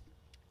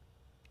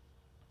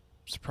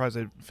 surprised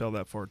they fell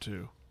that far,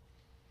 too.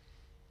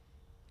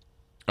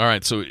 All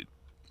right, so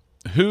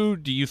who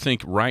do you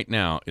think right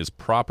now is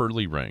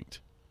properly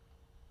ranked?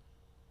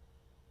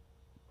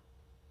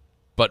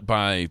 But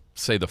by,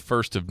 say, the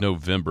 1st of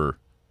November,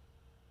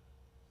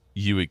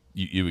 you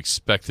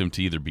expect them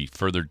to either be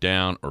further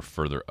down or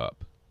further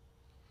up.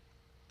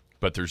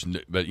 But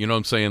you know what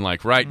I'm saying?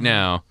 Like right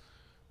now,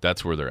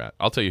 that's where they're at.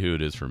 I'll tell you who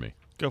it is for me.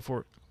 Go for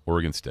it.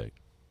 Oregon State.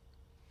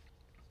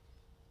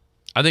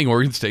 I think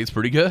Oregon State's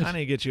pretty good. I need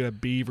to get you a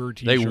Beaver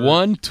T-shirt.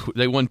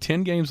 They won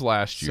 10 games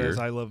last year. Says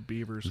I love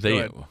Beavers.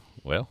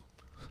 Well,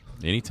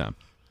 anytime.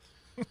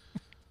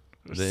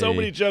 There's so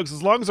many jokes.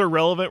 As long as they're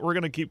relevant, we're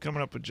going to keep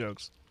coming up with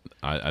jokes.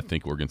 I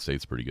think Oregon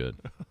State's pretty good.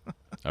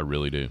 I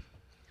really do.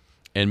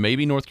 And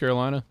maybe North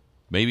Carolina,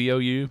 maybe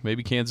OU,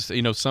 maybe Kansas.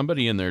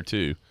 Somebody in there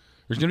too.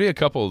 There's going to be a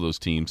couple of those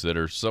teams that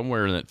are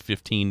somewhere in that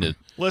 15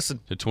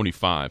 to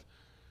 25.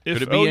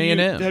 Could it be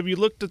A&M? Have you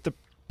looked at the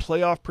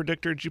playoff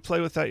predictor? Did you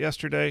play with that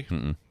yesterday?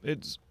 Mm-mm.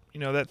 It's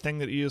that thing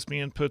that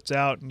ESPN puts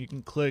out, and you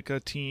can click a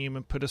team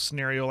and put a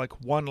scenario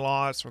like 1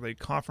 loss, or they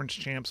conference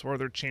champs, or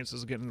their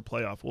chances of getting in the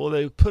playoff. Well,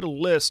 they put a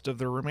list of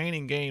their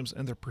remaining games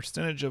and their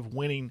percentage of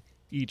winning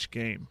each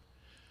game.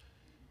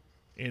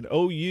 And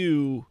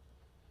OU,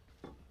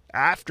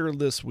 after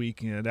this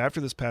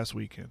past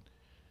weekend,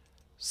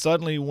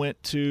 suddenly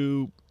went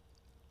to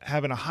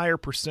having a higher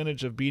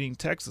percentage of beating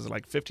Texas,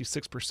 like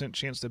 56%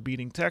 chance of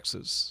beating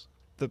Texas.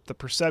 The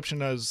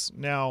perception is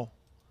now.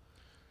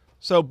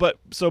 So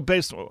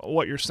based on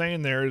what you're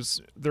saying there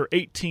is they're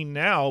 18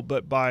 now,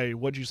 but by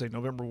what'd you say,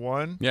 November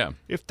 1? Yeah.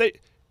 If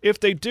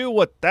they do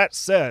what that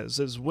says,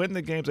 is win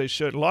the games they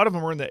should. A lot of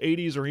them are in the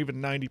 80s or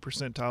even 90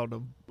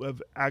 percentile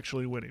of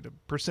actually winning, a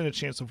percentage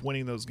chance of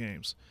winning those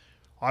games.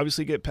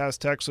 Obviously, get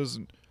past Texas,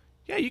 and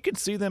yeah, you can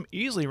see them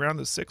easily around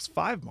the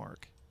 6-5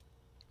 mark.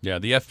 Yeah,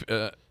 the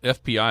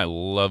FPI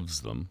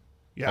loves them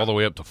all the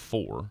way up to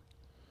 4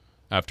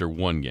 after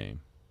 1 game.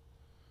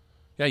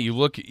 Yeah,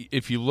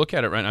 if you look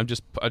at it right now,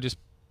 I just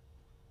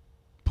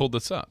pulled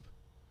this up.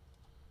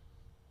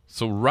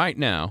 So right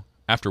now,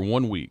 after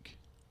 1 week,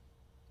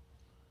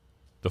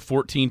 the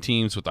 14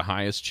 teams with the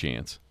highest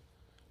chance,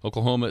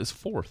 Oklahoma is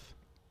 4th.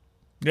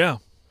 Yeah.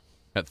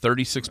 At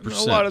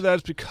 36%. A lot of that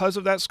is because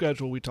of that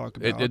schedule we talked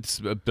about. It's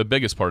the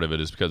biggest part of it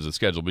is because of the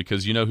schedule.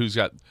 Because you know who's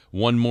got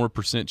 1% more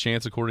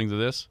chance according to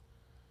this?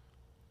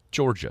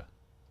 Georgia.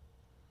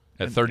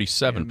 At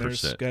 37%. And their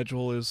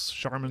schedule is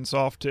Charmin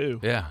soft too.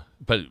 Yeah,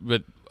 but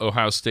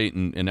Ohio State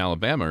and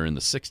Alabama are in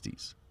the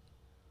 60s.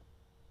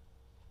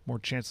 More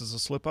chances to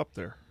slip up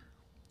there.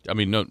 I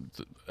mean, no,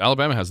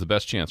 Alabama has the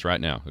best chance right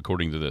now,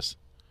 according to this,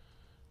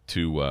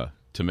 to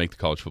make the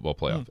college football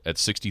playoff at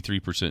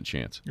 63%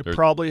 chance. It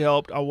probably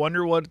helped. I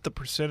wonder what the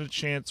percentage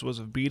chance was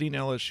of beating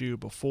LSU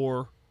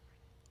before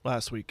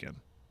last weekend.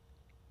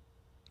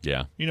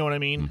 Yeah. You know what I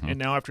mean? Mm-hmm. And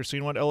now after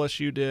seeing what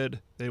LSU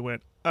did, they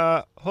went,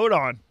 hold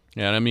on.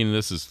 Yeah, and I mean,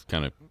 this is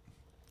kind of,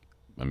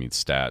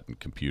 stat and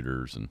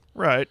computers and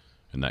right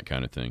and that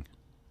kind of thing.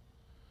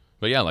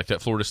 But yeah, like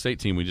that Florida State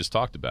team we just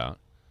talked about,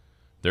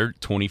 they're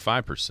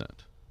 25%.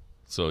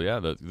 So yeah,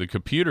 the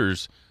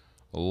computers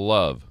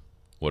love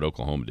what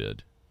Oklahoma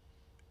did,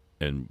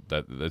 and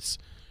that's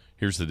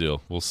here's the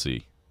deal. We'll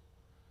see.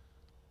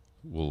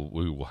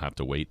 We will have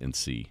to wait and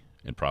see,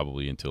 and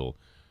probably until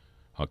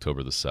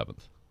October the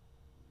 7th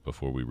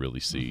before we really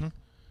see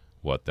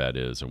what that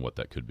is and what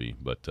that could be.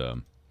 But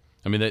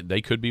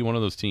they could be one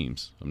of those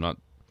teams. I'm not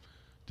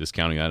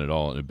discounting that at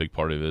all. And a big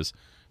part of it is,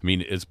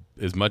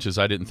 as much as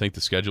I didn't think the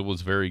schedule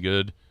was very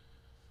good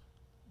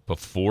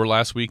before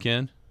last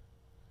weekend,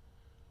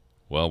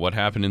 well, what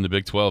happened in the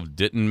Big 12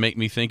 didn't make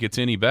me think it's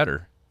any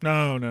better.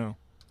 No.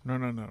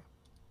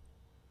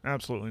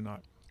 Absolutely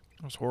not.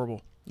 It was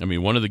horrible.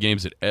 One of the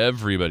games that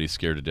everybody's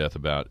scared to death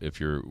about, if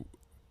you're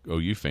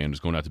OU fan,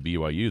 is going out to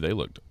BYU. They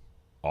looked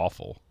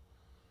awful.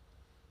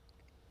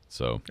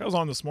 So I was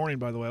on this morning,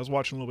 by the way. I was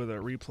watching a little bit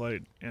of that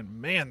replay,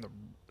 and man,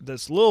 the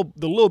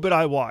little bit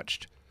I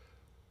watched,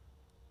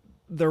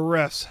 the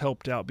refs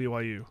helped out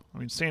BYU.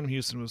 Sam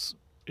Houston was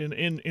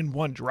in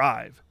one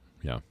drive.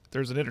 Yeah,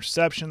 there's an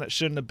interception that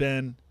shouldn't have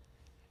been,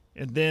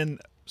 and then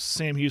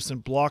Sam Houston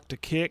blocked a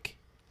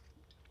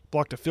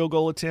field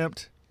goal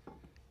attempt,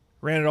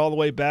 ran it all the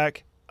way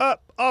back,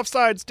 up,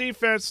 offsides,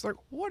 defense. Like,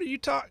 what are you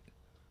talking?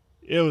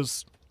 It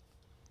was.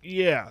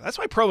 Yeah, that's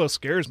why Provo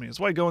scares me. That's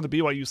why going to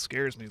BYU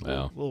scares me.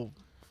 Little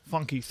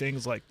funky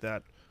things like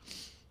that.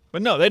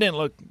 But no, they didn't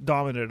look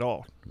dominant at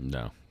all.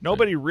 No.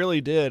 Nobody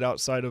really did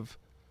outside of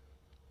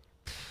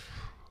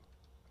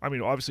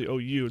obviously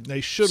OU. They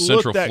should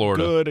Central look that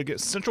Florida. good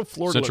against Central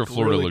Florida. Central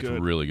Florida looked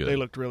really good. They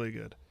looked really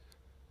good.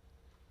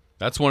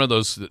 That's one of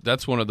those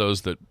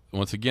that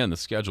once again the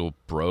schedule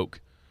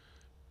broke.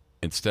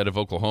 Instead of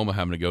Oklahoma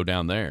having to go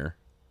down there,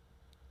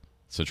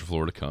 Central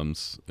Florida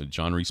comes.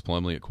 John Reese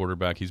Plumlee at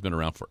quarterback. He's been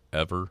around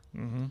forever.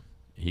 Mm-hmm.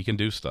 He can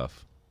do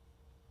stuff.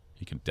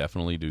 He can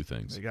definitely do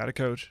things. They got a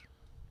coach.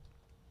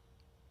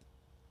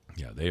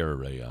 Yeah, they're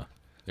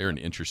an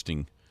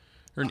interesting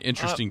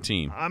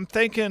team. I'm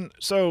thinking.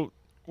 So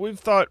we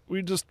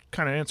just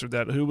kind of answered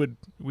that. Who would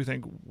we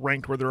think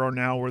ranked where they are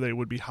now, where they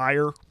would be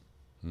higher?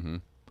 Mm-hmm.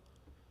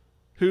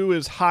 Who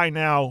is high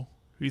now?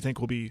 Who you think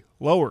will be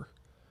lower?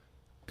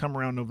 Come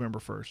around November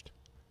 1st.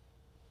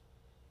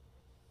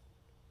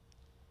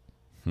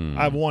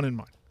 I have one in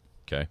mind.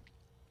 Okay.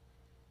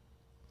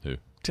 Who?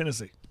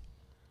 Tennessee.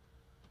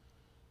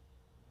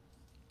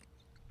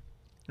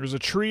 There's a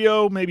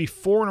trio, maybe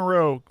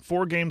 4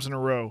 games in a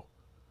row,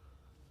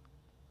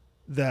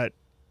 that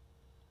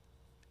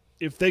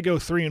if they go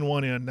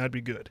 3-1 in, that'd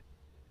be good.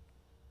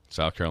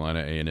 South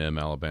Carolina, A&M,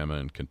 Alabama,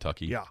 and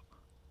Kentucky. Yeah.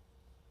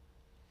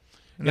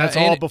 And that's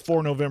all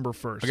before November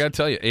 1st. I got to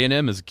tell you,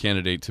 A&M is a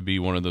candidate to be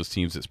one of those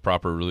teams that's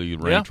properly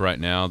ranked right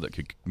now that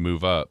could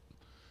move up.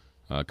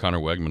 Connor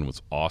Wegman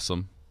was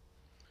awesome.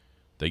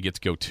 They get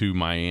to go to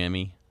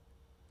Miami.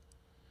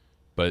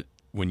 But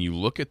when you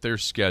look at their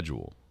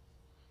schedule,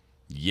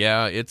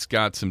 yeah, it's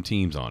got some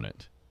teams on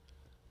it.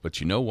 But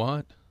you know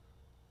what?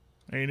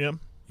 A&M?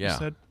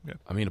 Yeah.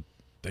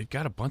 They've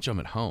got a bunch of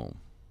them at home,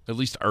 at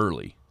least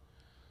early.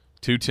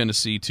 2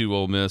 Tennessee, 2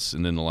 Ole Miss,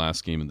 and then the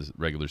last game of the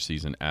regular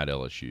season at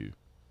LSU.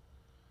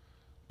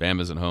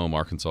 Bama's at home,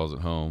 Arkansas's at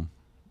home,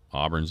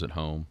 Auburn's at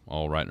home,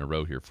 all right in a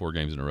row here. 4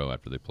 games in a row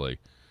after they play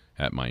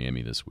at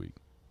Miami this week.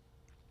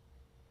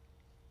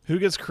 Who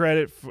gets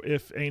credit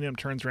if A&M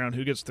turns around?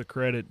 Who gets the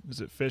credit? Is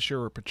it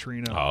Fisher or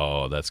Petrino?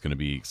 Oh, that's going to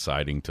be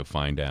exciting to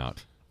find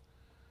out.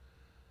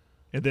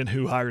 And then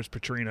who hires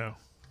Petrino?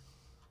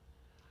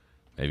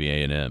 Maybe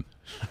A&M.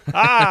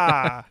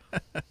 Ah!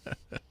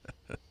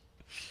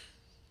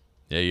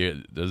 Yeah,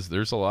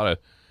 there's a lot of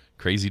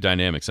crazy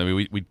dynamics.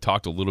 We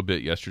talked a little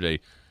bit yesterday.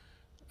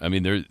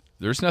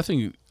 There's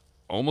nothing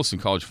almost in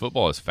college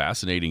football as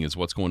fascinating as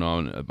what's going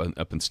on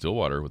up in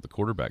Stillwater with the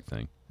quarterback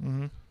thing.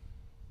 Mm-hmm.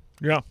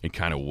 Yeah. And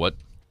kind of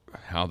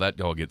how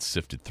that all gets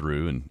sifted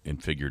through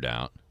and figured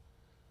out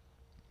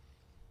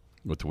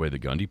with the way the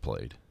Gundy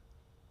played.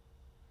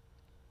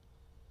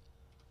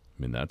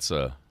 That's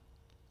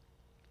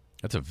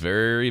That's a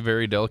very,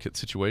 very delicate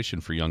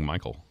situation for young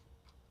Michael.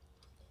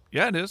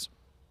 Yeah, it is.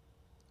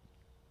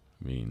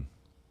 I mean,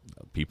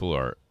 people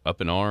are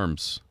up in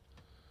arms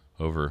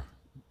over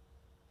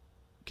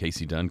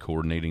Casey Dunn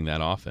coordinating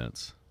that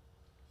offense.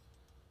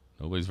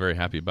 Nobody's very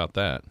happy about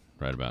that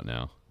right about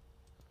now.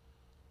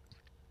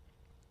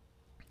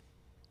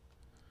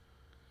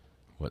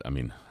 What, I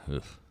mean,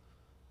 ugh.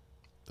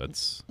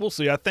 That's... We'll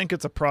see. I think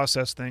it's a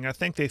process thing. I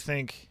think they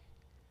think,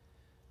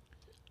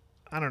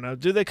 I don't know,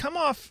 do they come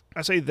off,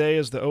 I say they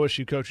as the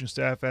OSU coaching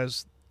staff,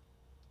 as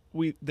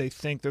they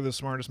think they're the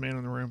smartest man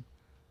in the room?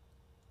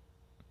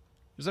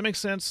 Does that make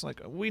sense?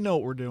 Like, we know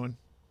what we're doing.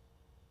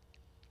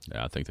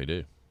 Yeah, I think they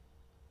do.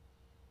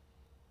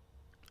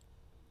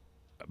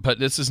 But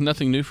this is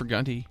nothing new for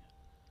Gundy.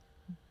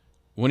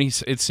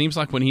 It seems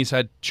like when he's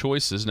had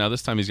choices, now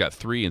this time he's got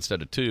 3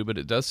 instead of 2, but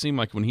it does seem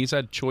like when he's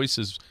had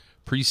choices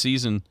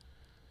preseason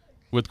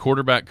with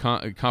quarterback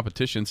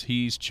competitions,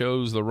 he's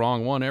chose the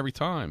wrong one every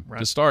time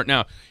to start.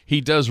 Now,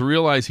 he does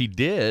realize he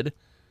did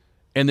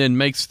and then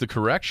makes the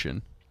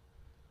correction.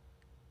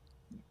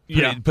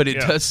 But it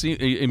does seem,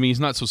 I mean, he's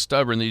not so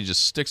stubborn that he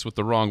just sticks with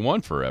the wrong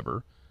one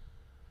forever.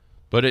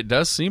 But it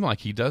does seem like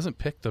he doesn't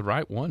pick the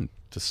right one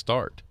to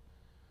start.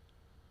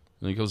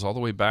 And he goes all the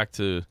way back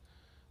to,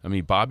 I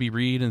mean, Bobby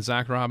Reed and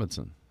Zach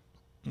Robinson.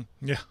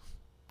 Yeah.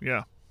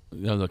 Yeah.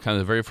 You know, the kind of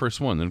the very first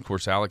one. Then, of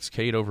course, Alex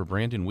Cade over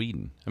Brandon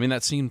Whedon. I mean,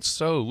 that seems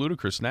so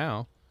ludicrous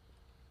now.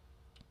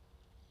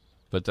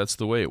 But that's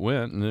the way it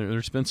went. And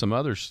there's been some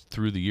others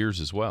through the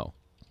years as well.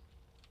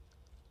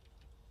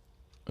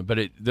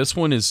 But this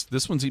one's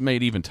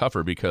made even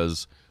tougher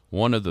because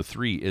one of the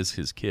 3 is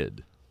his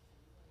kid.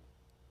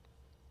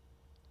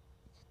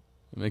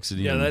 It makes it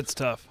even, that's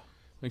tough.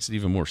 Makes it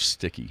even more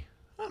sticky.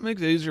 That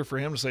makes it easier for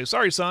him to say,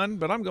 "Sorry, son,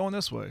 but I'm going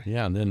this way."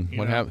 Yeah, and then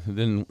what happens?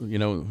 Then you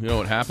know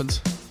what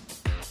happens?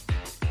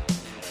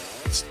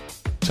 It's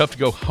tough to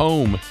go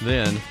home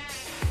then.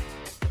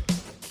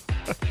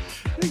 I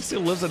think he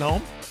still lives at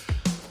home.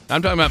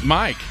 I'm talking about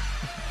Mike.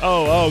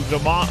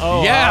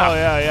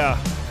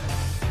 Yeah.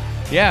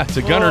 Yeah,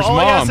 to Gunner's all mom.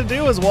 All he has to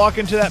do is walk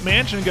into that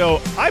mansion and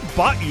go, "I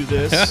bought you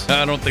this."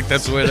 I don't think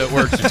that's the way that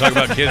works. You're talking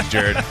about kids,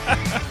 Jared.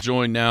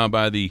 Joined now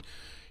by the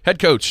head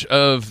coach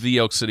of the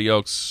Elk City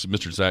Elks,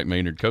 Mr. Zach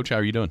Maynard. Coach, how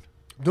are you doing?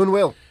 Doing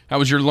well. How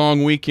was your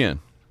long weekend?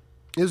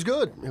 It was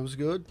good.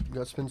 Got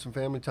to spend some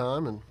family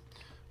time, and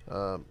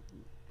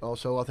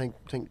also I think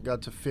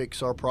got to fix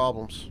some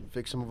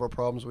of our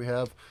problems we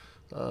have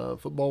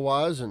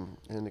football-wise, and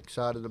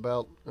excited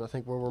about, I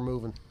think, where we're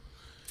moving.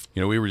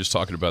 You know, we were just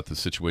talking about the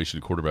situation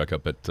of quarterback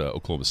up at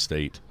Oklahoma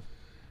State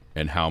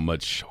and how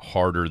much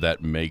harder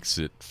that makes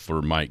it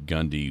for Mike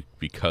Gundy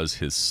because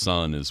his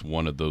son is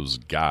one of those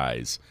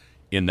guys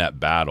in that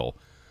battle.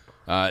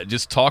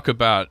 Just talk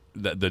about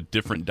the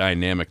different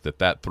dynamic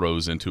that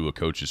throws into a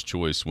coach's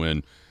choice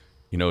when,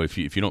 you know, if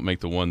you don't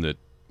make the one that,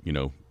 you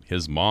know,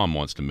 his mom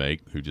wants to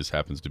make, who just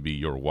happens to be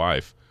your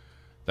wife,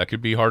 that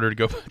could be harder to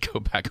go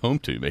back home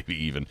to, maybe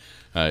even,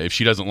 if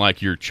she doesn't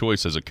like your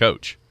choice as a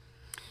coach.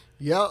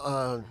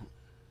 Yeah,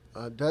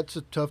 that's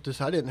a tough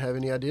decision. I didn't have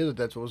any idea that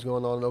that's what was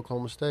going on in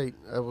Oklahoma State.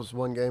 That was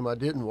one game I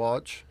didn't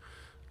watch.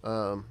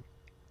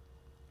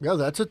 Yeah,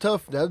 that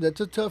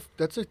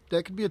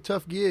could be a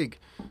tough gig.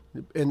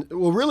 And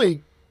well,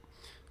 really,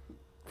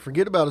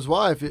 forget about his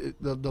wife.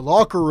 The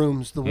locker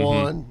room's the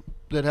one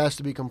that has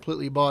to be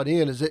completely bought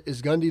in.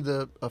 Is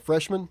Gundy a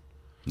freshman?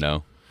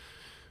 No.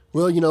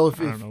 Well, you know, I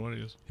don't know what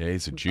he is. Yeah,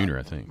 he's a junior,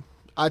 I think.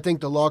 I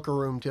think the locker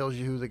room tells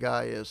you who the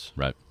guy is.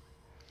 Right.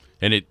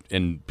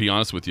 And be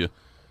honest with you,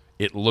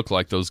 it looked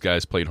like those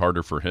guys played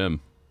harder for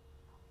him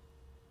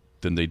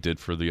than they did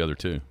for the other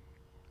 2.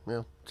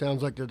 Yeah,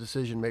 sounds like the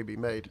decision may be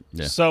made.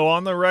 Yeah. So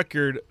on the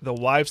record, the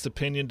wife's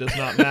opinion does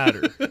not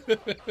matter.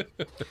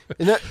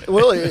 And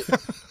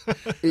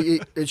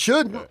it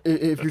should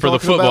if you're for the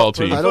football about,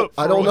 team.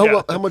 I don't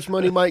know how much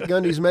money Mike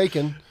Gundy's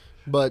making,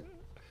 but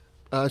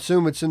I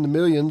assume it's in the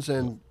millions,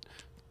 and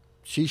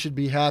she should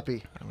be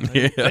happy.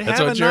 Yeah,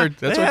 that's what Jared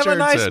said. They have a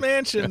nice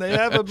mansion. They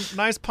have a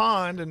nice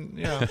pond,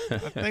 and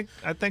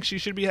I think she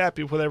should be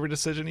happy with every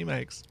decision he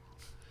makes.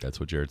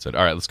 That's what Jared said.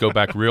 All right, let's go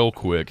back real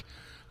quick.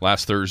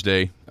 Last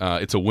Thursday,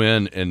 it's a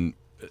win, and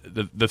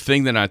the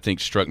thing that I think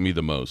struck me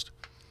the most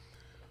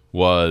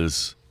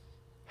was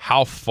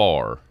how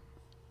far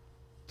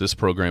this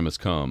program has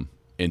come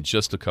in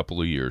just a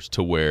couple of years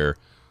to where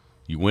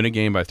you win a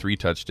game by 3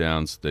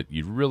 touchdowns that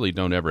you really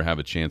don't ever have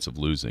a chance of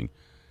losing,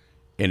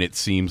 and it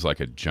seems like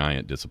a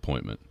giant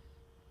disappointment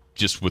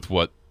just with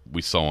what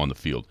we saw on the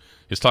field.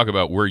 Just talk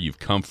about where you've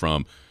come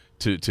from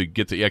to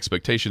get the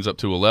expectations up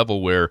to a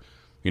level where,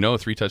 you know, a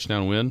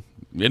 3-touchdown win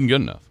isn't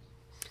good enough.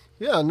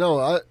 Yeah,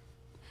 no,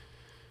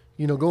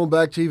 going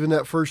back to even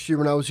that first year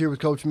when I was here with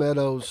Coach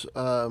Meadows,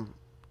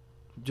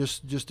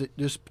 just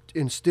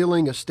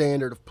instilling a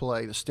standard of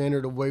play, the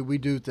standard of way we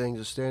do things,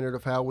 the standard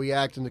of how we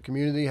act in the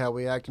community, how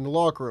we act in the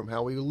locker room,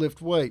 how we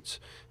lift weights,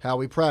 how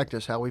we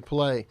practice, how we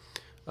play.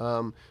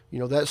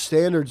 That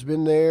standard's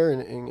been there,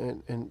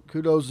 and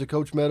kudos to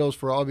Coach Meadows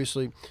for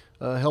obviously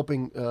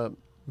helping,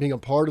 being a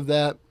part of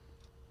that.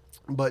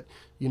 But,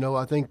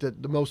 I think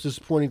that the most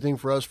disappointing thing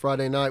for us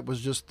Friday night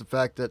was just the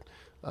fact that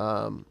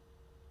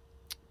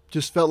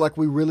just felt like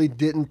we really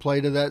didn't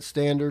play to that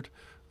standard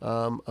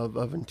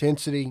of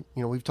intensity.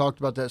 We've talked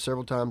about that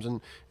several times,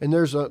 and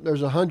there's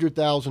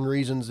 100,000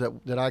 reasons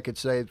that I could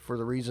say for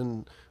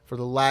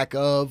the lack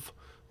of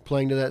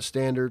playing to that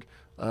standard.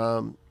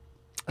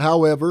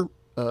 However,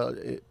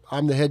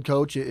 I'm the head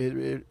coach.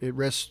 It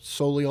rests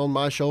solely on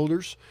my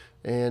shoulders,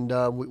 and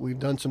we've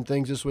done some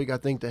things this week, I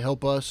think, to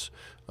help us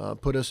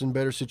put us in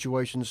better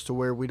situations to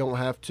where we don't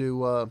have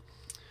to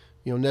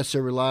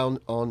necessarily rely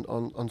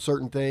on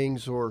certain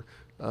things or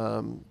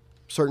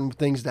certain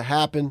things to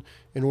happen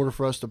in order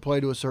for us to play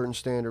to a certain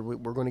standard.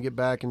 We're going to get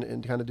back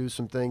and kind of do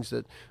some things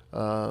that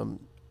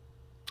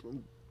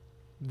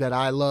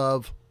I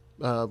love,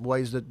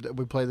 ways that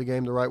we play the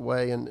game the right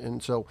way.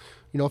 And so,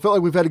 I felt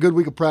like we've had a good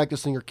week of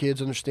practicing. Our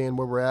kids understand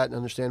where we're at and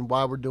understand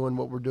why we're doing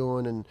what we're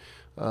doing.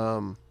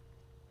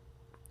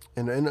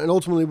 And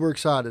ultimately we're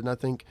excited. And I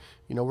think,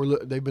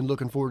 they've been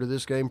looking forward to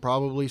this game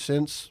probably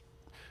since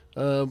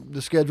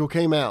the schedule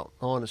came out,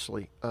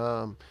 honestly.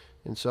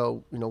 And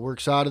so, we're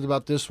excited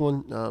about this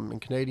one.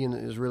 And Canadian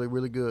is really,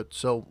 really good.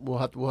 So we'll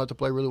have to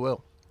play really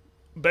well.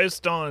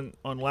 Based on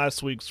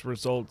last week's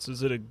results,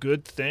 is it a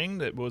good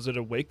thing? Was it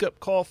a wake-up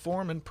call for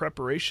them in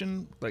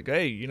preparation? Like,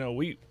 hey,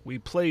 we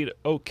played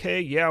okay.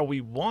 Yeah,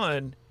 we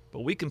won,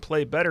 but we can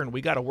play better and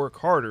we got to work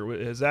harder.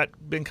 Has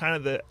that been kind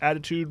of the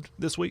attitude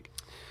this week?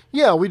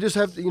 Yeah, we just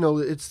have to,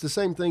 it's the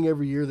same thing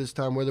every year this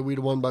time, whether we'd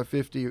have won by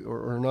 50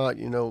 or not,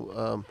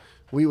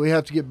 We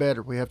have to get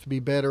better. We have to be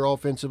better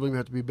offensively. We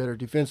have to be better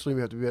defensively.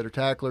 We have to be better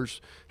tacklers.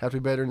 Have to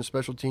be better in the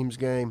special teams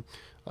game.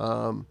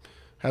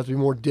 Have to be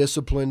more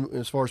disciplined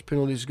as far as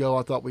penalties go.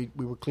 I thought we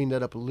were cleaned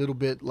that up a little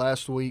bit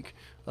last week.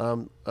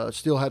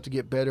 Still have to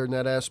get better in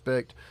that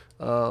aspect.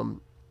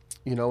 And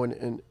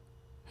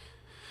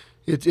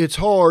it's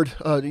hard.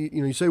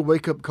 You say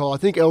wake up call. I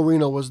think El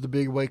Reno was the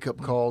big wake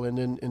up call, and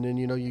then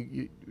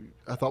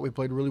I thought we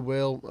played really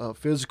well.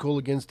 Physical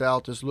against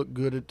Altus, looked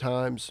good at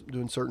times,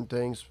 doing certain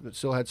things, but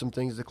still had some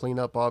things to clean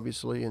up,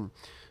 obviously. And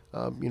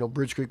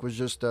Bridge Creek was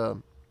just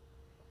kind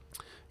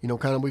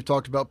of, we've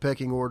talked about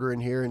pecking order in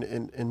here,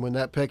 and when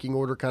that pecking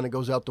order kind of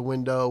goes out the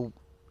window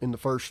in the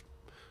first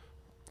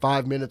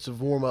 5 minutes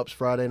of warm ups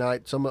Friday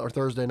night, or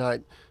Thursday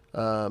night.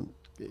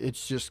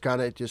 It's just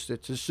kind of it's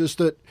just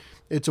that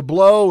it's a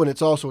blow, and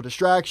it's also a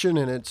distraction,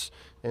 and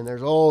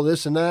there's all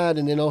this and that,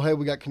 and then hey,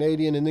 we got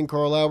Canadian, and then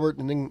Carl Albert,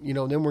 and then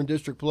then we're in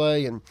district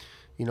play, and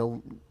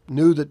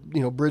knew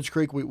that Bridge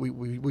Creek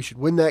we should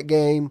win that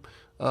game.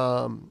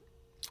 The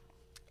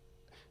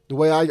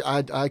way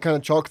I kind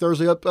of chalk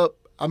Thursday up,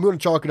 I'm going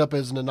to chalk it up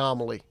as an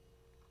anomaly.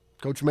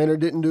 Coach Maynard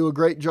didn't do a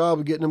great job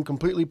of getting them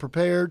completely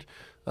prepared.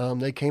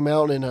 They came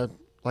out in a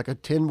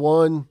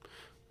 10-1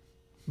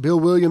 Bill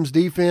Williams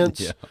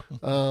defense,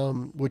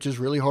 which is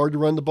really hard to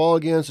run the ball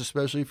against,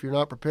 especially if you're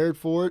not prepared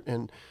for it.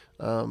 And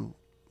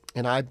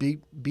I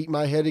beat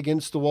my head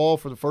against the wall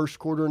for the first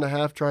quarter and a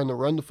half trying to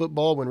run the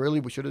football when really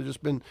we should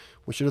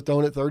have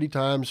thrown it 30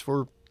 times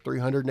for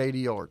 380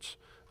 yards.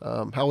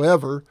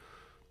 However,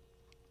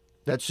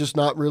 that's just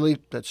not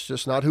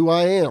who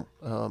I am.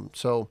 I'm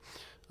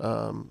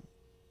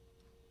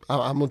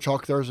going to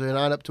chalk Thursday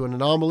night up to an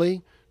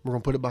anomaly. We're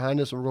going to put it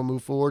behind us, and we're going to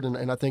move forward,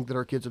 and I think that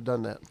our kids have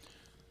done that.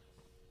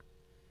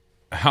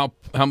 How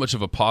much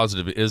of a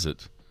positive is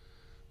it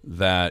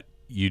that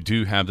you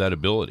do have that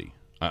ability?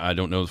 I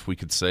don't know if we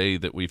could say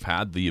that we've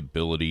had the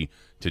ability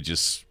to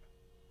just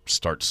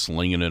start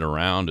slinging it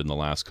around in the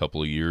last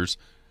couple of years.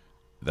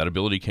 That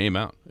ability came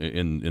out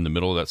in the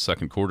middle of that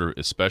second quarter,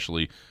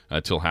 especially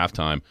till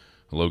halftime.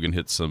 Logan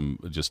hit some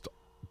just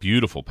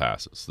beautiful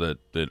passes that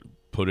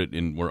put it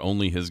in where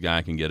only his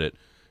guy can get it,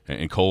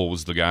 and Cole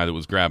was the guy that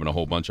was grabbing a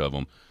whole bunch of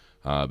them.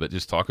 But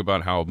just talk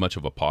about how much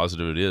of a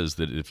positive it is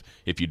that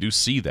if you do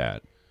see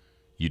that,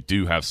 you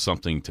do have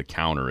something to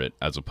counter it,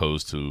 as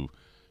opposed to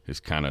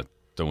just kind of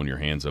throwing your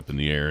hands up in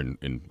the air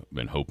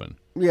and hoping.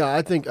 Yeah,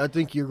 I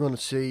think you're going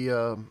to see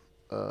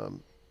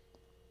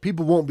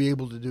people won't be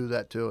able to do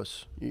that to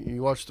us.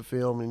 You watch the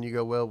film and you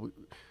go, well,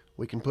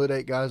 we can put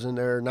 8 guys in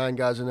there, 9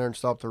 guys in there, and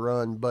stop the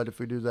run. But if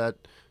we do that,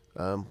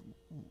 I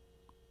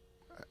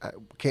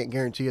can't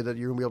guarantee you that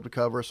you're going to be able to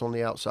cover us on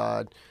the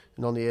outside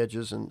and on the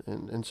edges,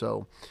 and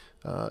so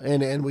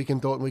and we can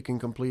throw it and we can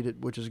complete it,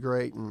 which is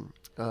great. And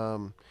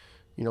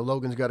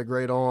Logan's got a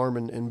great arm,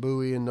 and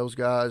Bowie and those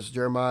guys,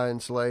 Jeremiah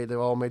and Slade, they've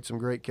all made some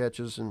great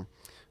catches, and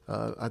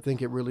I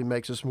think it really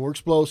makes us more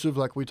explosive,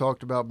 like we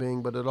talked about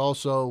being. But it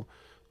also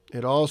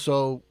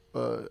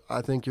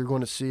I think you're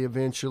going to see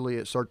eventually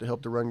it start to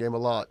help the run game a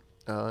lot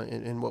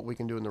in what we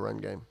can do in the run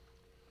game.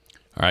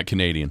 All right,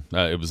 Canadian.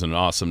 It was an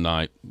awesome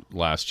night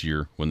last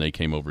year when they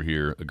came over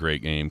here. A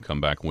great game,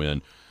 comeback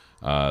win.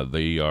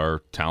 They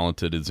are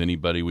talented as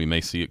anybody we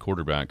may see at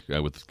quarterback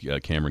with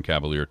Cameron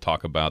Cavalier.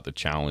 Talk about the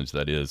challenge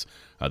that is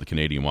the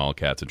Canadian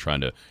Wildcats and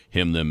trying to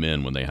hem them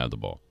in when they have the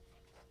ball.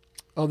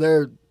 Oh,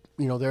 they're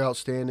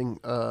outstanding.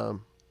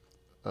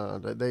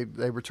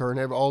 They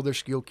return all their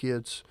skilled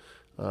kids.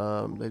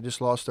 They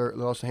just lost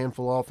a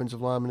handful of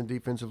offensive linemen and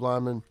defensive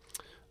linemen.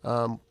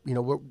 You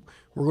know,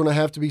 we're going to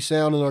have to be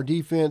sound in our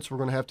defense. We're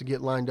going to have to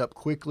get lined up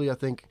quickly. I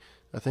think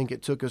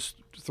it took us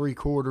 3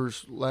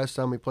 quarters last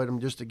time we played them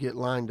just to get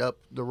lined up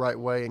the right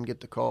way and get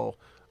the call.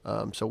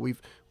 So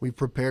we've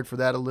prepared for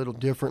that a little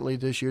differently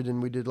this year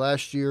than we did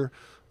last year.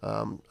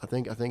 I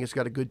think it's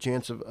got a good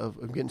chance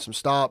of getting some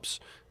stops.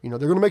 You know,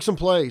 they're going to make some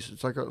plays.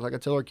 It's like I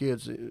tell our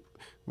kids,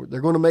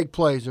 they're going to make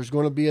plays. There's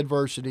going to be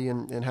adversity,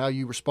 and how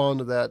you respond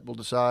to that will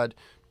decide.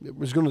 It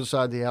was going to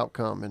decide the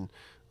outcome,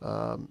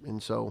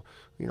 and so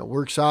you know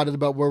we're excited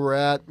about where we're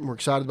at. We're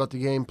excited about the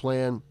game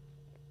plan.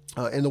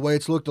 And the way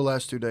it's looked the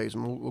last 2 days,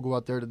 and we'll go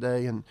out there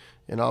today and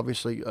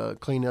obviously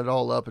clean it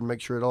all up and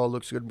make sure it all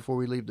looks good before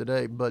we leave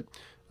today. But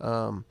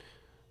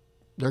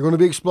they're going to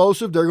be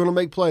explosive. They're going to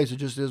make plays. It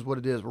just is what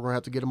it is. We're going to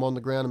have to get them on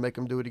the ground and make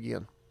them do it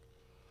again.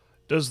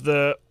 Does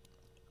the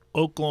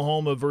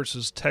Oklahoma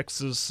versus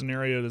Texas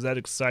scenario, does that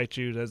excite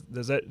you?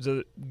 Does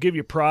it give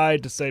you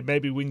pride to say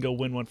maybe we can go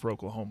win one for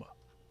Oklahoma?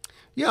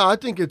 Yeah, I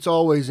think it's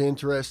always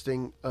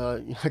interesting.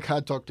 Like I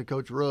talked to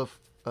Coach Ruff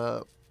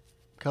a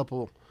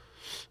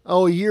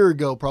year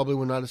ago probably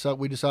when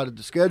we decided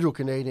to schedule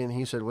Canadian.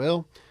 He said,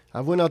 well,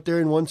 I've went out there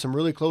and won some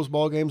really close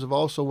ball games. I've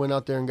also went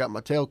out there and got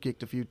my tail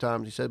kicked a few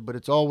times. He said, but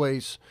it's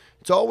always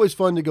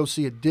fun to go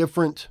see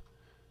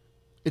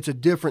it's a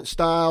different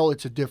style.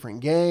 It's a different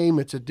game.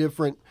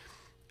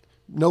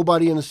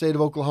 Nobody in the state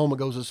of Oklahoma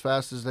goes as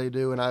fast as they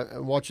do. And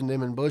I'm watching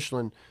them in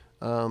Bushland.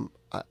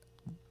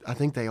 I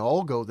think they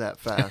all go that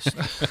fast.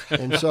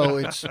 And so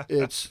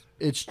it's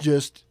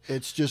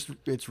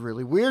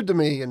really weird to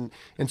me. And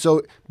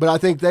so, but I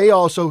think they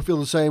also feel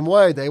the same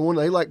way. They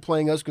like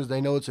playing us because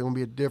they know it's going to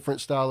be a different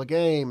style of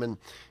game. And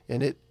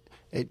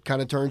it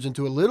kind of turns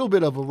into a little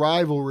bit of a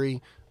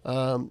rivalry,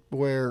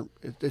 where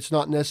it's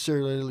not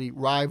necessarily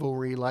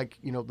rivalry like,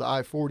 you know, the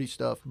I-40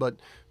 stuff, but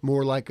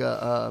more like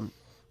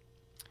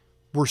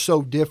we're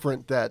so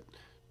different that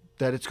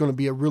it's going to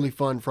be a really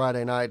fun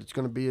Friday night. It's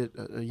going to be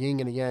a yin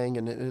and a yang,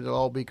 and it'll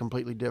all be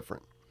completely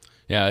different.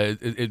 Yeah,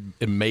 it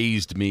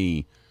amazed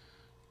me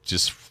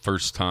just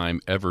first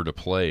time ever to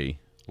play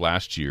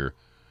last year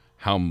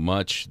how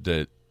much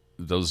that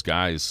those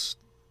guys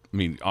 – I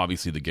mean,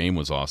 obviously the game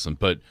was awesome,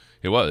 but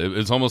it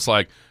was almost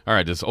like, all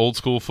right, does old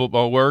school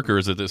football work or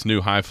is it this new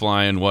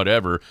high-flying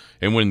whatever?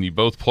 And when you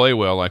both play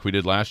well like we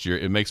did last year,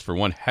 it makes for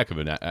one heck of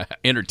an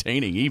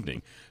entertaining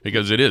evening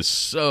because it is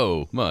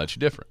so much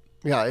different.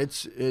 Yeah,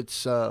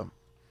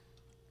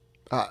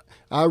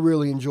 I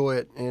really enjoy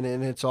it, and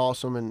it's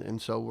awesome,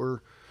 and so we're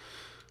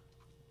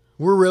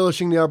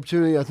relishing the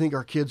opportunity. I think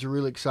our kids are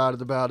really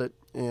excited about it,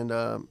 and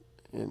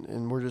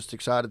we're just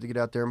excited to get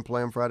out there and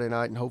play on Friday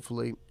night, and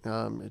hopefully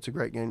it's a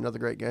great game, another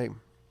great game.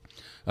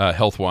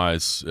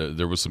 Health-wise,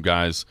 there was some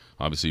guys,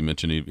 obviously you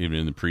mentioned even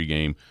in the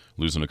pregame,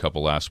 losing a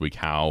couple last week.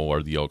 How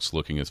are the Elks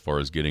looking as far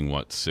as getting,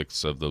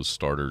 6 of those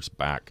starters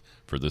back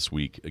for this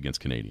week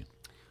against Canadian?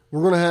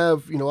 We're going to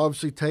have,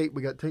 obviously Tate.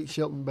 We got Tate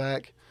Shelton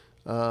back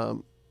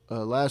late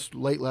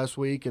last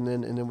week, and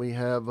then we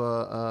have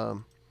we're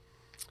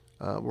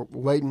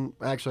waiting.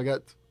 Actually, I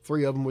got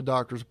 3 of them with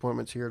doctor's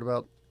appointments here at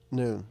about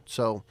noon.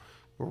 So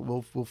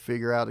we'll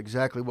figure out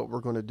exactly what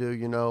we're going to do.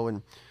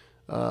 And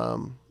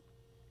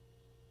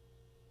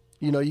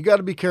you got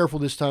to be careful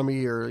this time of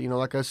year.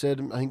 Like I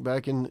said, I think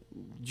back in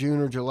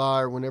June or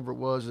July or whenever it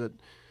was that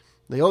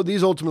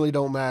these ultimately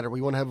don't matter. We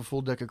want to have a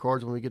full deck of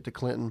cards when we get to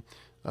Clinton.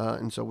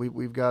 And so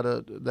we've got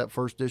that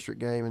first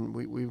district game, and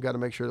we've got to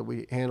make sure that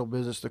we handle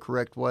business the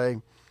correct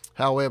way.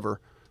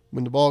 However,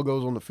 when the ball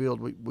goes on the field,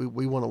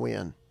 we want to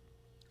win.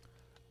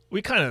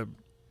 We kind of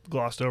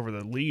glossed over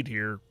the lead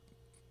here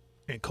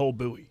in Cole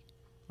Bowie.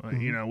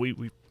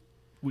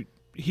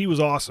 He was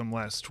awesome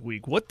last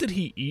week. What did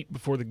he eat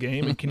before the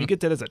game? And can you get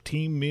that as a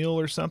team meal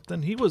or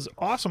something? He was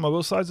awesome on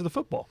both sides of the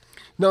football.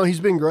 No, he's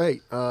been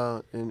great.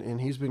 And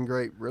he's been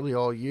great really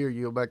all year.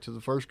 You go back to the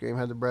first game,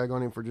 had to brag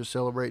on him for just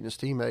celebrating his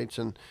teammates.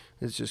 And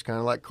it's just kind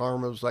of like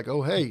karma. It was like,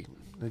 oh, hey,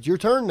 it's your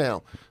turn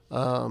now.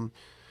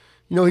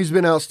 He's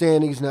been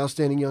outstanding. He's an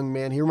outstanding young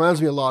man. He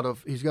reminds me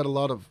he's got a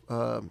lot of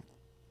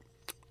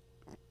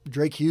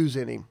Drake Hughes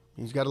in him.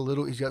 He's got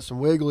some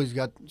wiggle. He's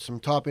got some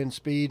top end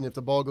speed, and if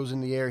the ball goes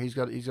in the air, he's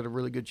got a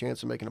really good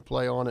chance of making a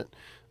play on it.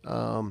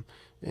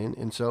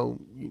 And so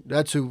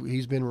that's who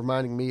he's been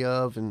reminding me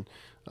of, and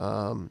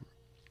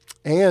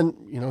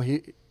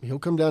he'll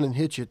come down and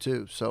hit you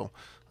too. So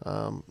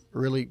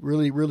really,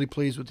 really, really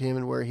pleased with him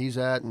and where he's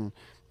at, and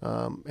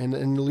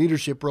the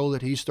leadership role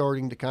that he's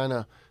starting to kind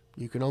of,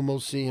 you can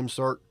almost see him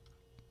start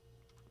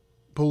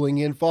pulling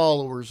in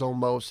followers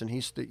almost, and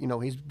he's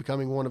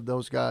becoming one of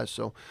those guys.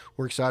 So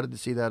we're excited to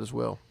see that as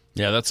well.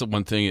 Yeah, that's the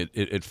one thing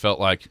it felt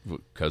like,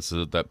 because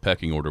of that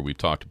pecking order we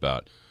talked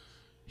about.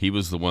 He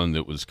was the one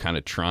that was kind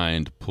of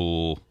trying to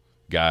pull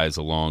guys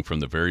along from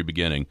the very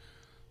beginning.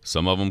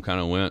 Some of them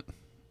kind of went,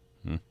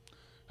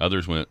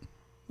 others went,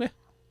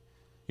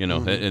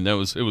 and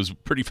it was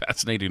pretty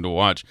fascinating to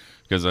watch,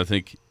 because I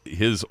think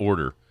his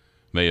order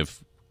may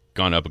have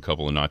gone up a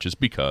couple of notches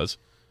because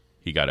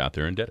he got out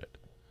there and did it.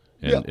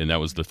 And that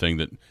was the thing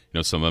that,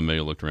 some of them may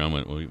have looked around and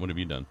went, well, what have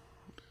you done?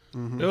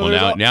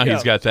 Well, now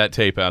he's got that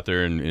tape out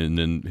there, and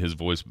then his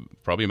voice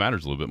probably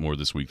matters a little bit more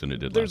this week than it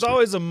did There's last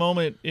always week. a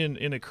moment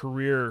in a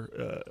career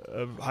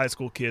of high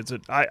school kids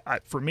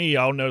that for me,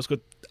 I'll notice.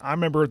 I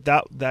remember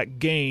that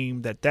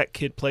game that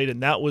kid played,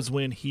 and that was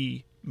when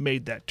he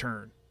made that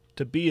turn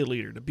to be a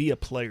leader, to be a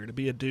player, to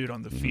be a dude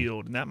on the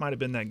field, and that might have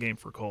been that game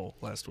for Cole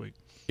last week.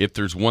 If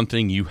there's one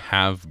thing you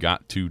have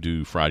got to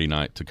do Friday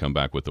night to come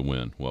back with a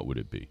win, what would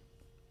it be?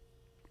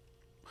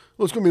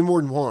 Well, it's going to be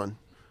more than one.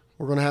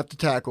 We're going to have to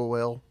tackle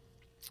well.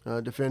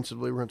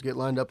 Defensively, we're going to get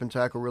lined up and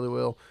tackle really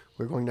well.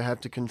 We're going to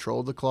have to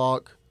control the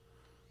clock,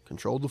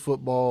 control the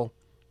football,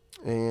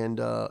 and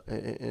not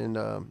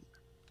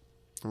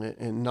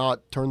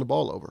turn the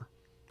ball over.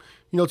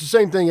 It's the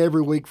same thing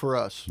every week for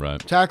us. Right.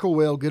 Tackle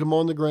well, get them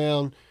on the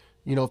ground.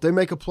 If they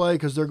make a play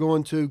because they're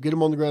going to, get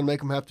them on the ground, make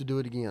them have to do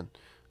it again.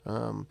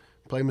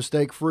 Play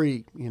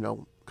mistake-free.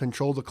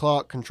 Control the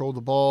clock, control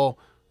the ball,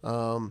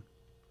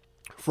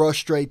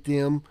 frustrate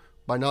them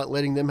by not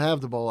letting them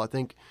have the ball. I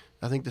think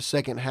the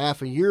second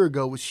half a year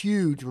ago was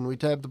huge when we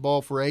tapped the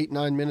ball for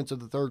 8-9 minutes of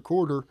the third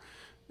quarter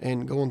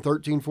and going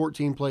 13,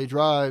 14 play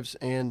drives,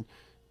 and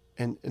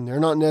they're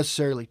not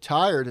necessarily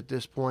tired at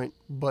this point,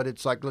 but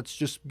it's like, let's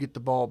just get the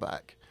ball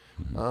back.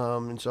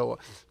 And so,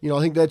 I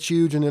think that's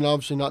huge. And then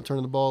obviously not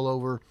turning the ball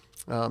over,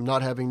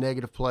 not having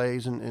negative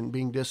plays and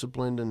being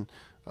disciplined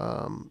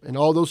and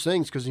all those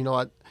things. Because,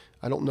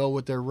 I don't know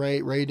what they're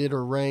rated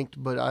or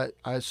ranked, but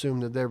I assume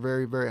that they're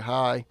very, very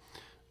high.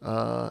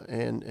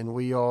 And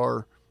we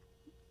are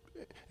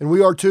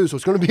too. So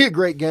it's going to be a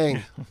great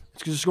game.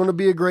 It's going to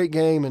be a great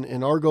game.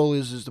 And our goal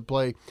is to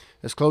play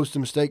as close to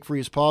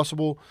mistake-free as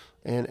possible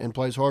and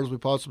play as hard as we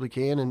possibly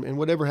can. And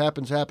whatever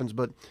happens, happens.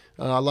 But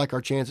I like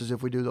our chances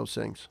if we do those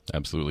things.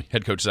 Absolutely.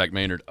 Head coach Zach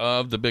Maynard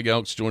of the Big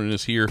Elks joining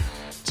us here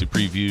to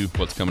preview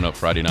what's coming up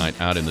Friday night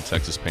out in the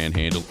Texas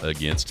Panhandle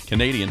against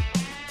Canadian.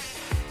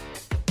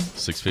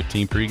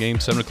 6:15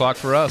 pregame, 7 o'clock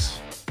for us.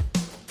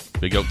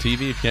 Big Elk TV,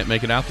 if you can't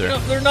make it out there.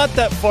 They're not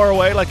that far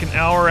away, like an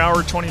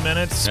hour, 20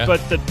 minutes. Yeah.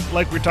 But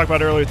like we talked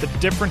about earlier, the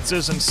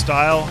differences in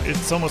style,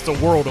 it's almost a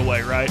world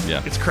away, right?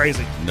 Yeah. It's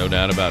crazy. No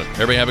doubt about it.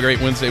 Everybody have a great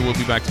Wednesday. We'll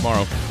be back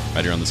tomorrow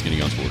right here on the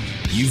Skinny on Sports.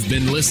 You've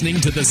been listening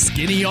to the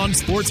Skinny on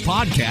Sports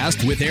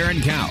podcast with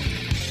Aaron Cow.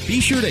 Be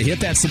sure to hit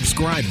that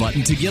subscribe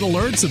button to get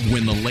alerts of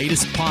when the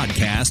latest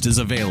podcast is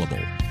available.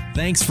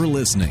 Thanks for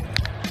listening.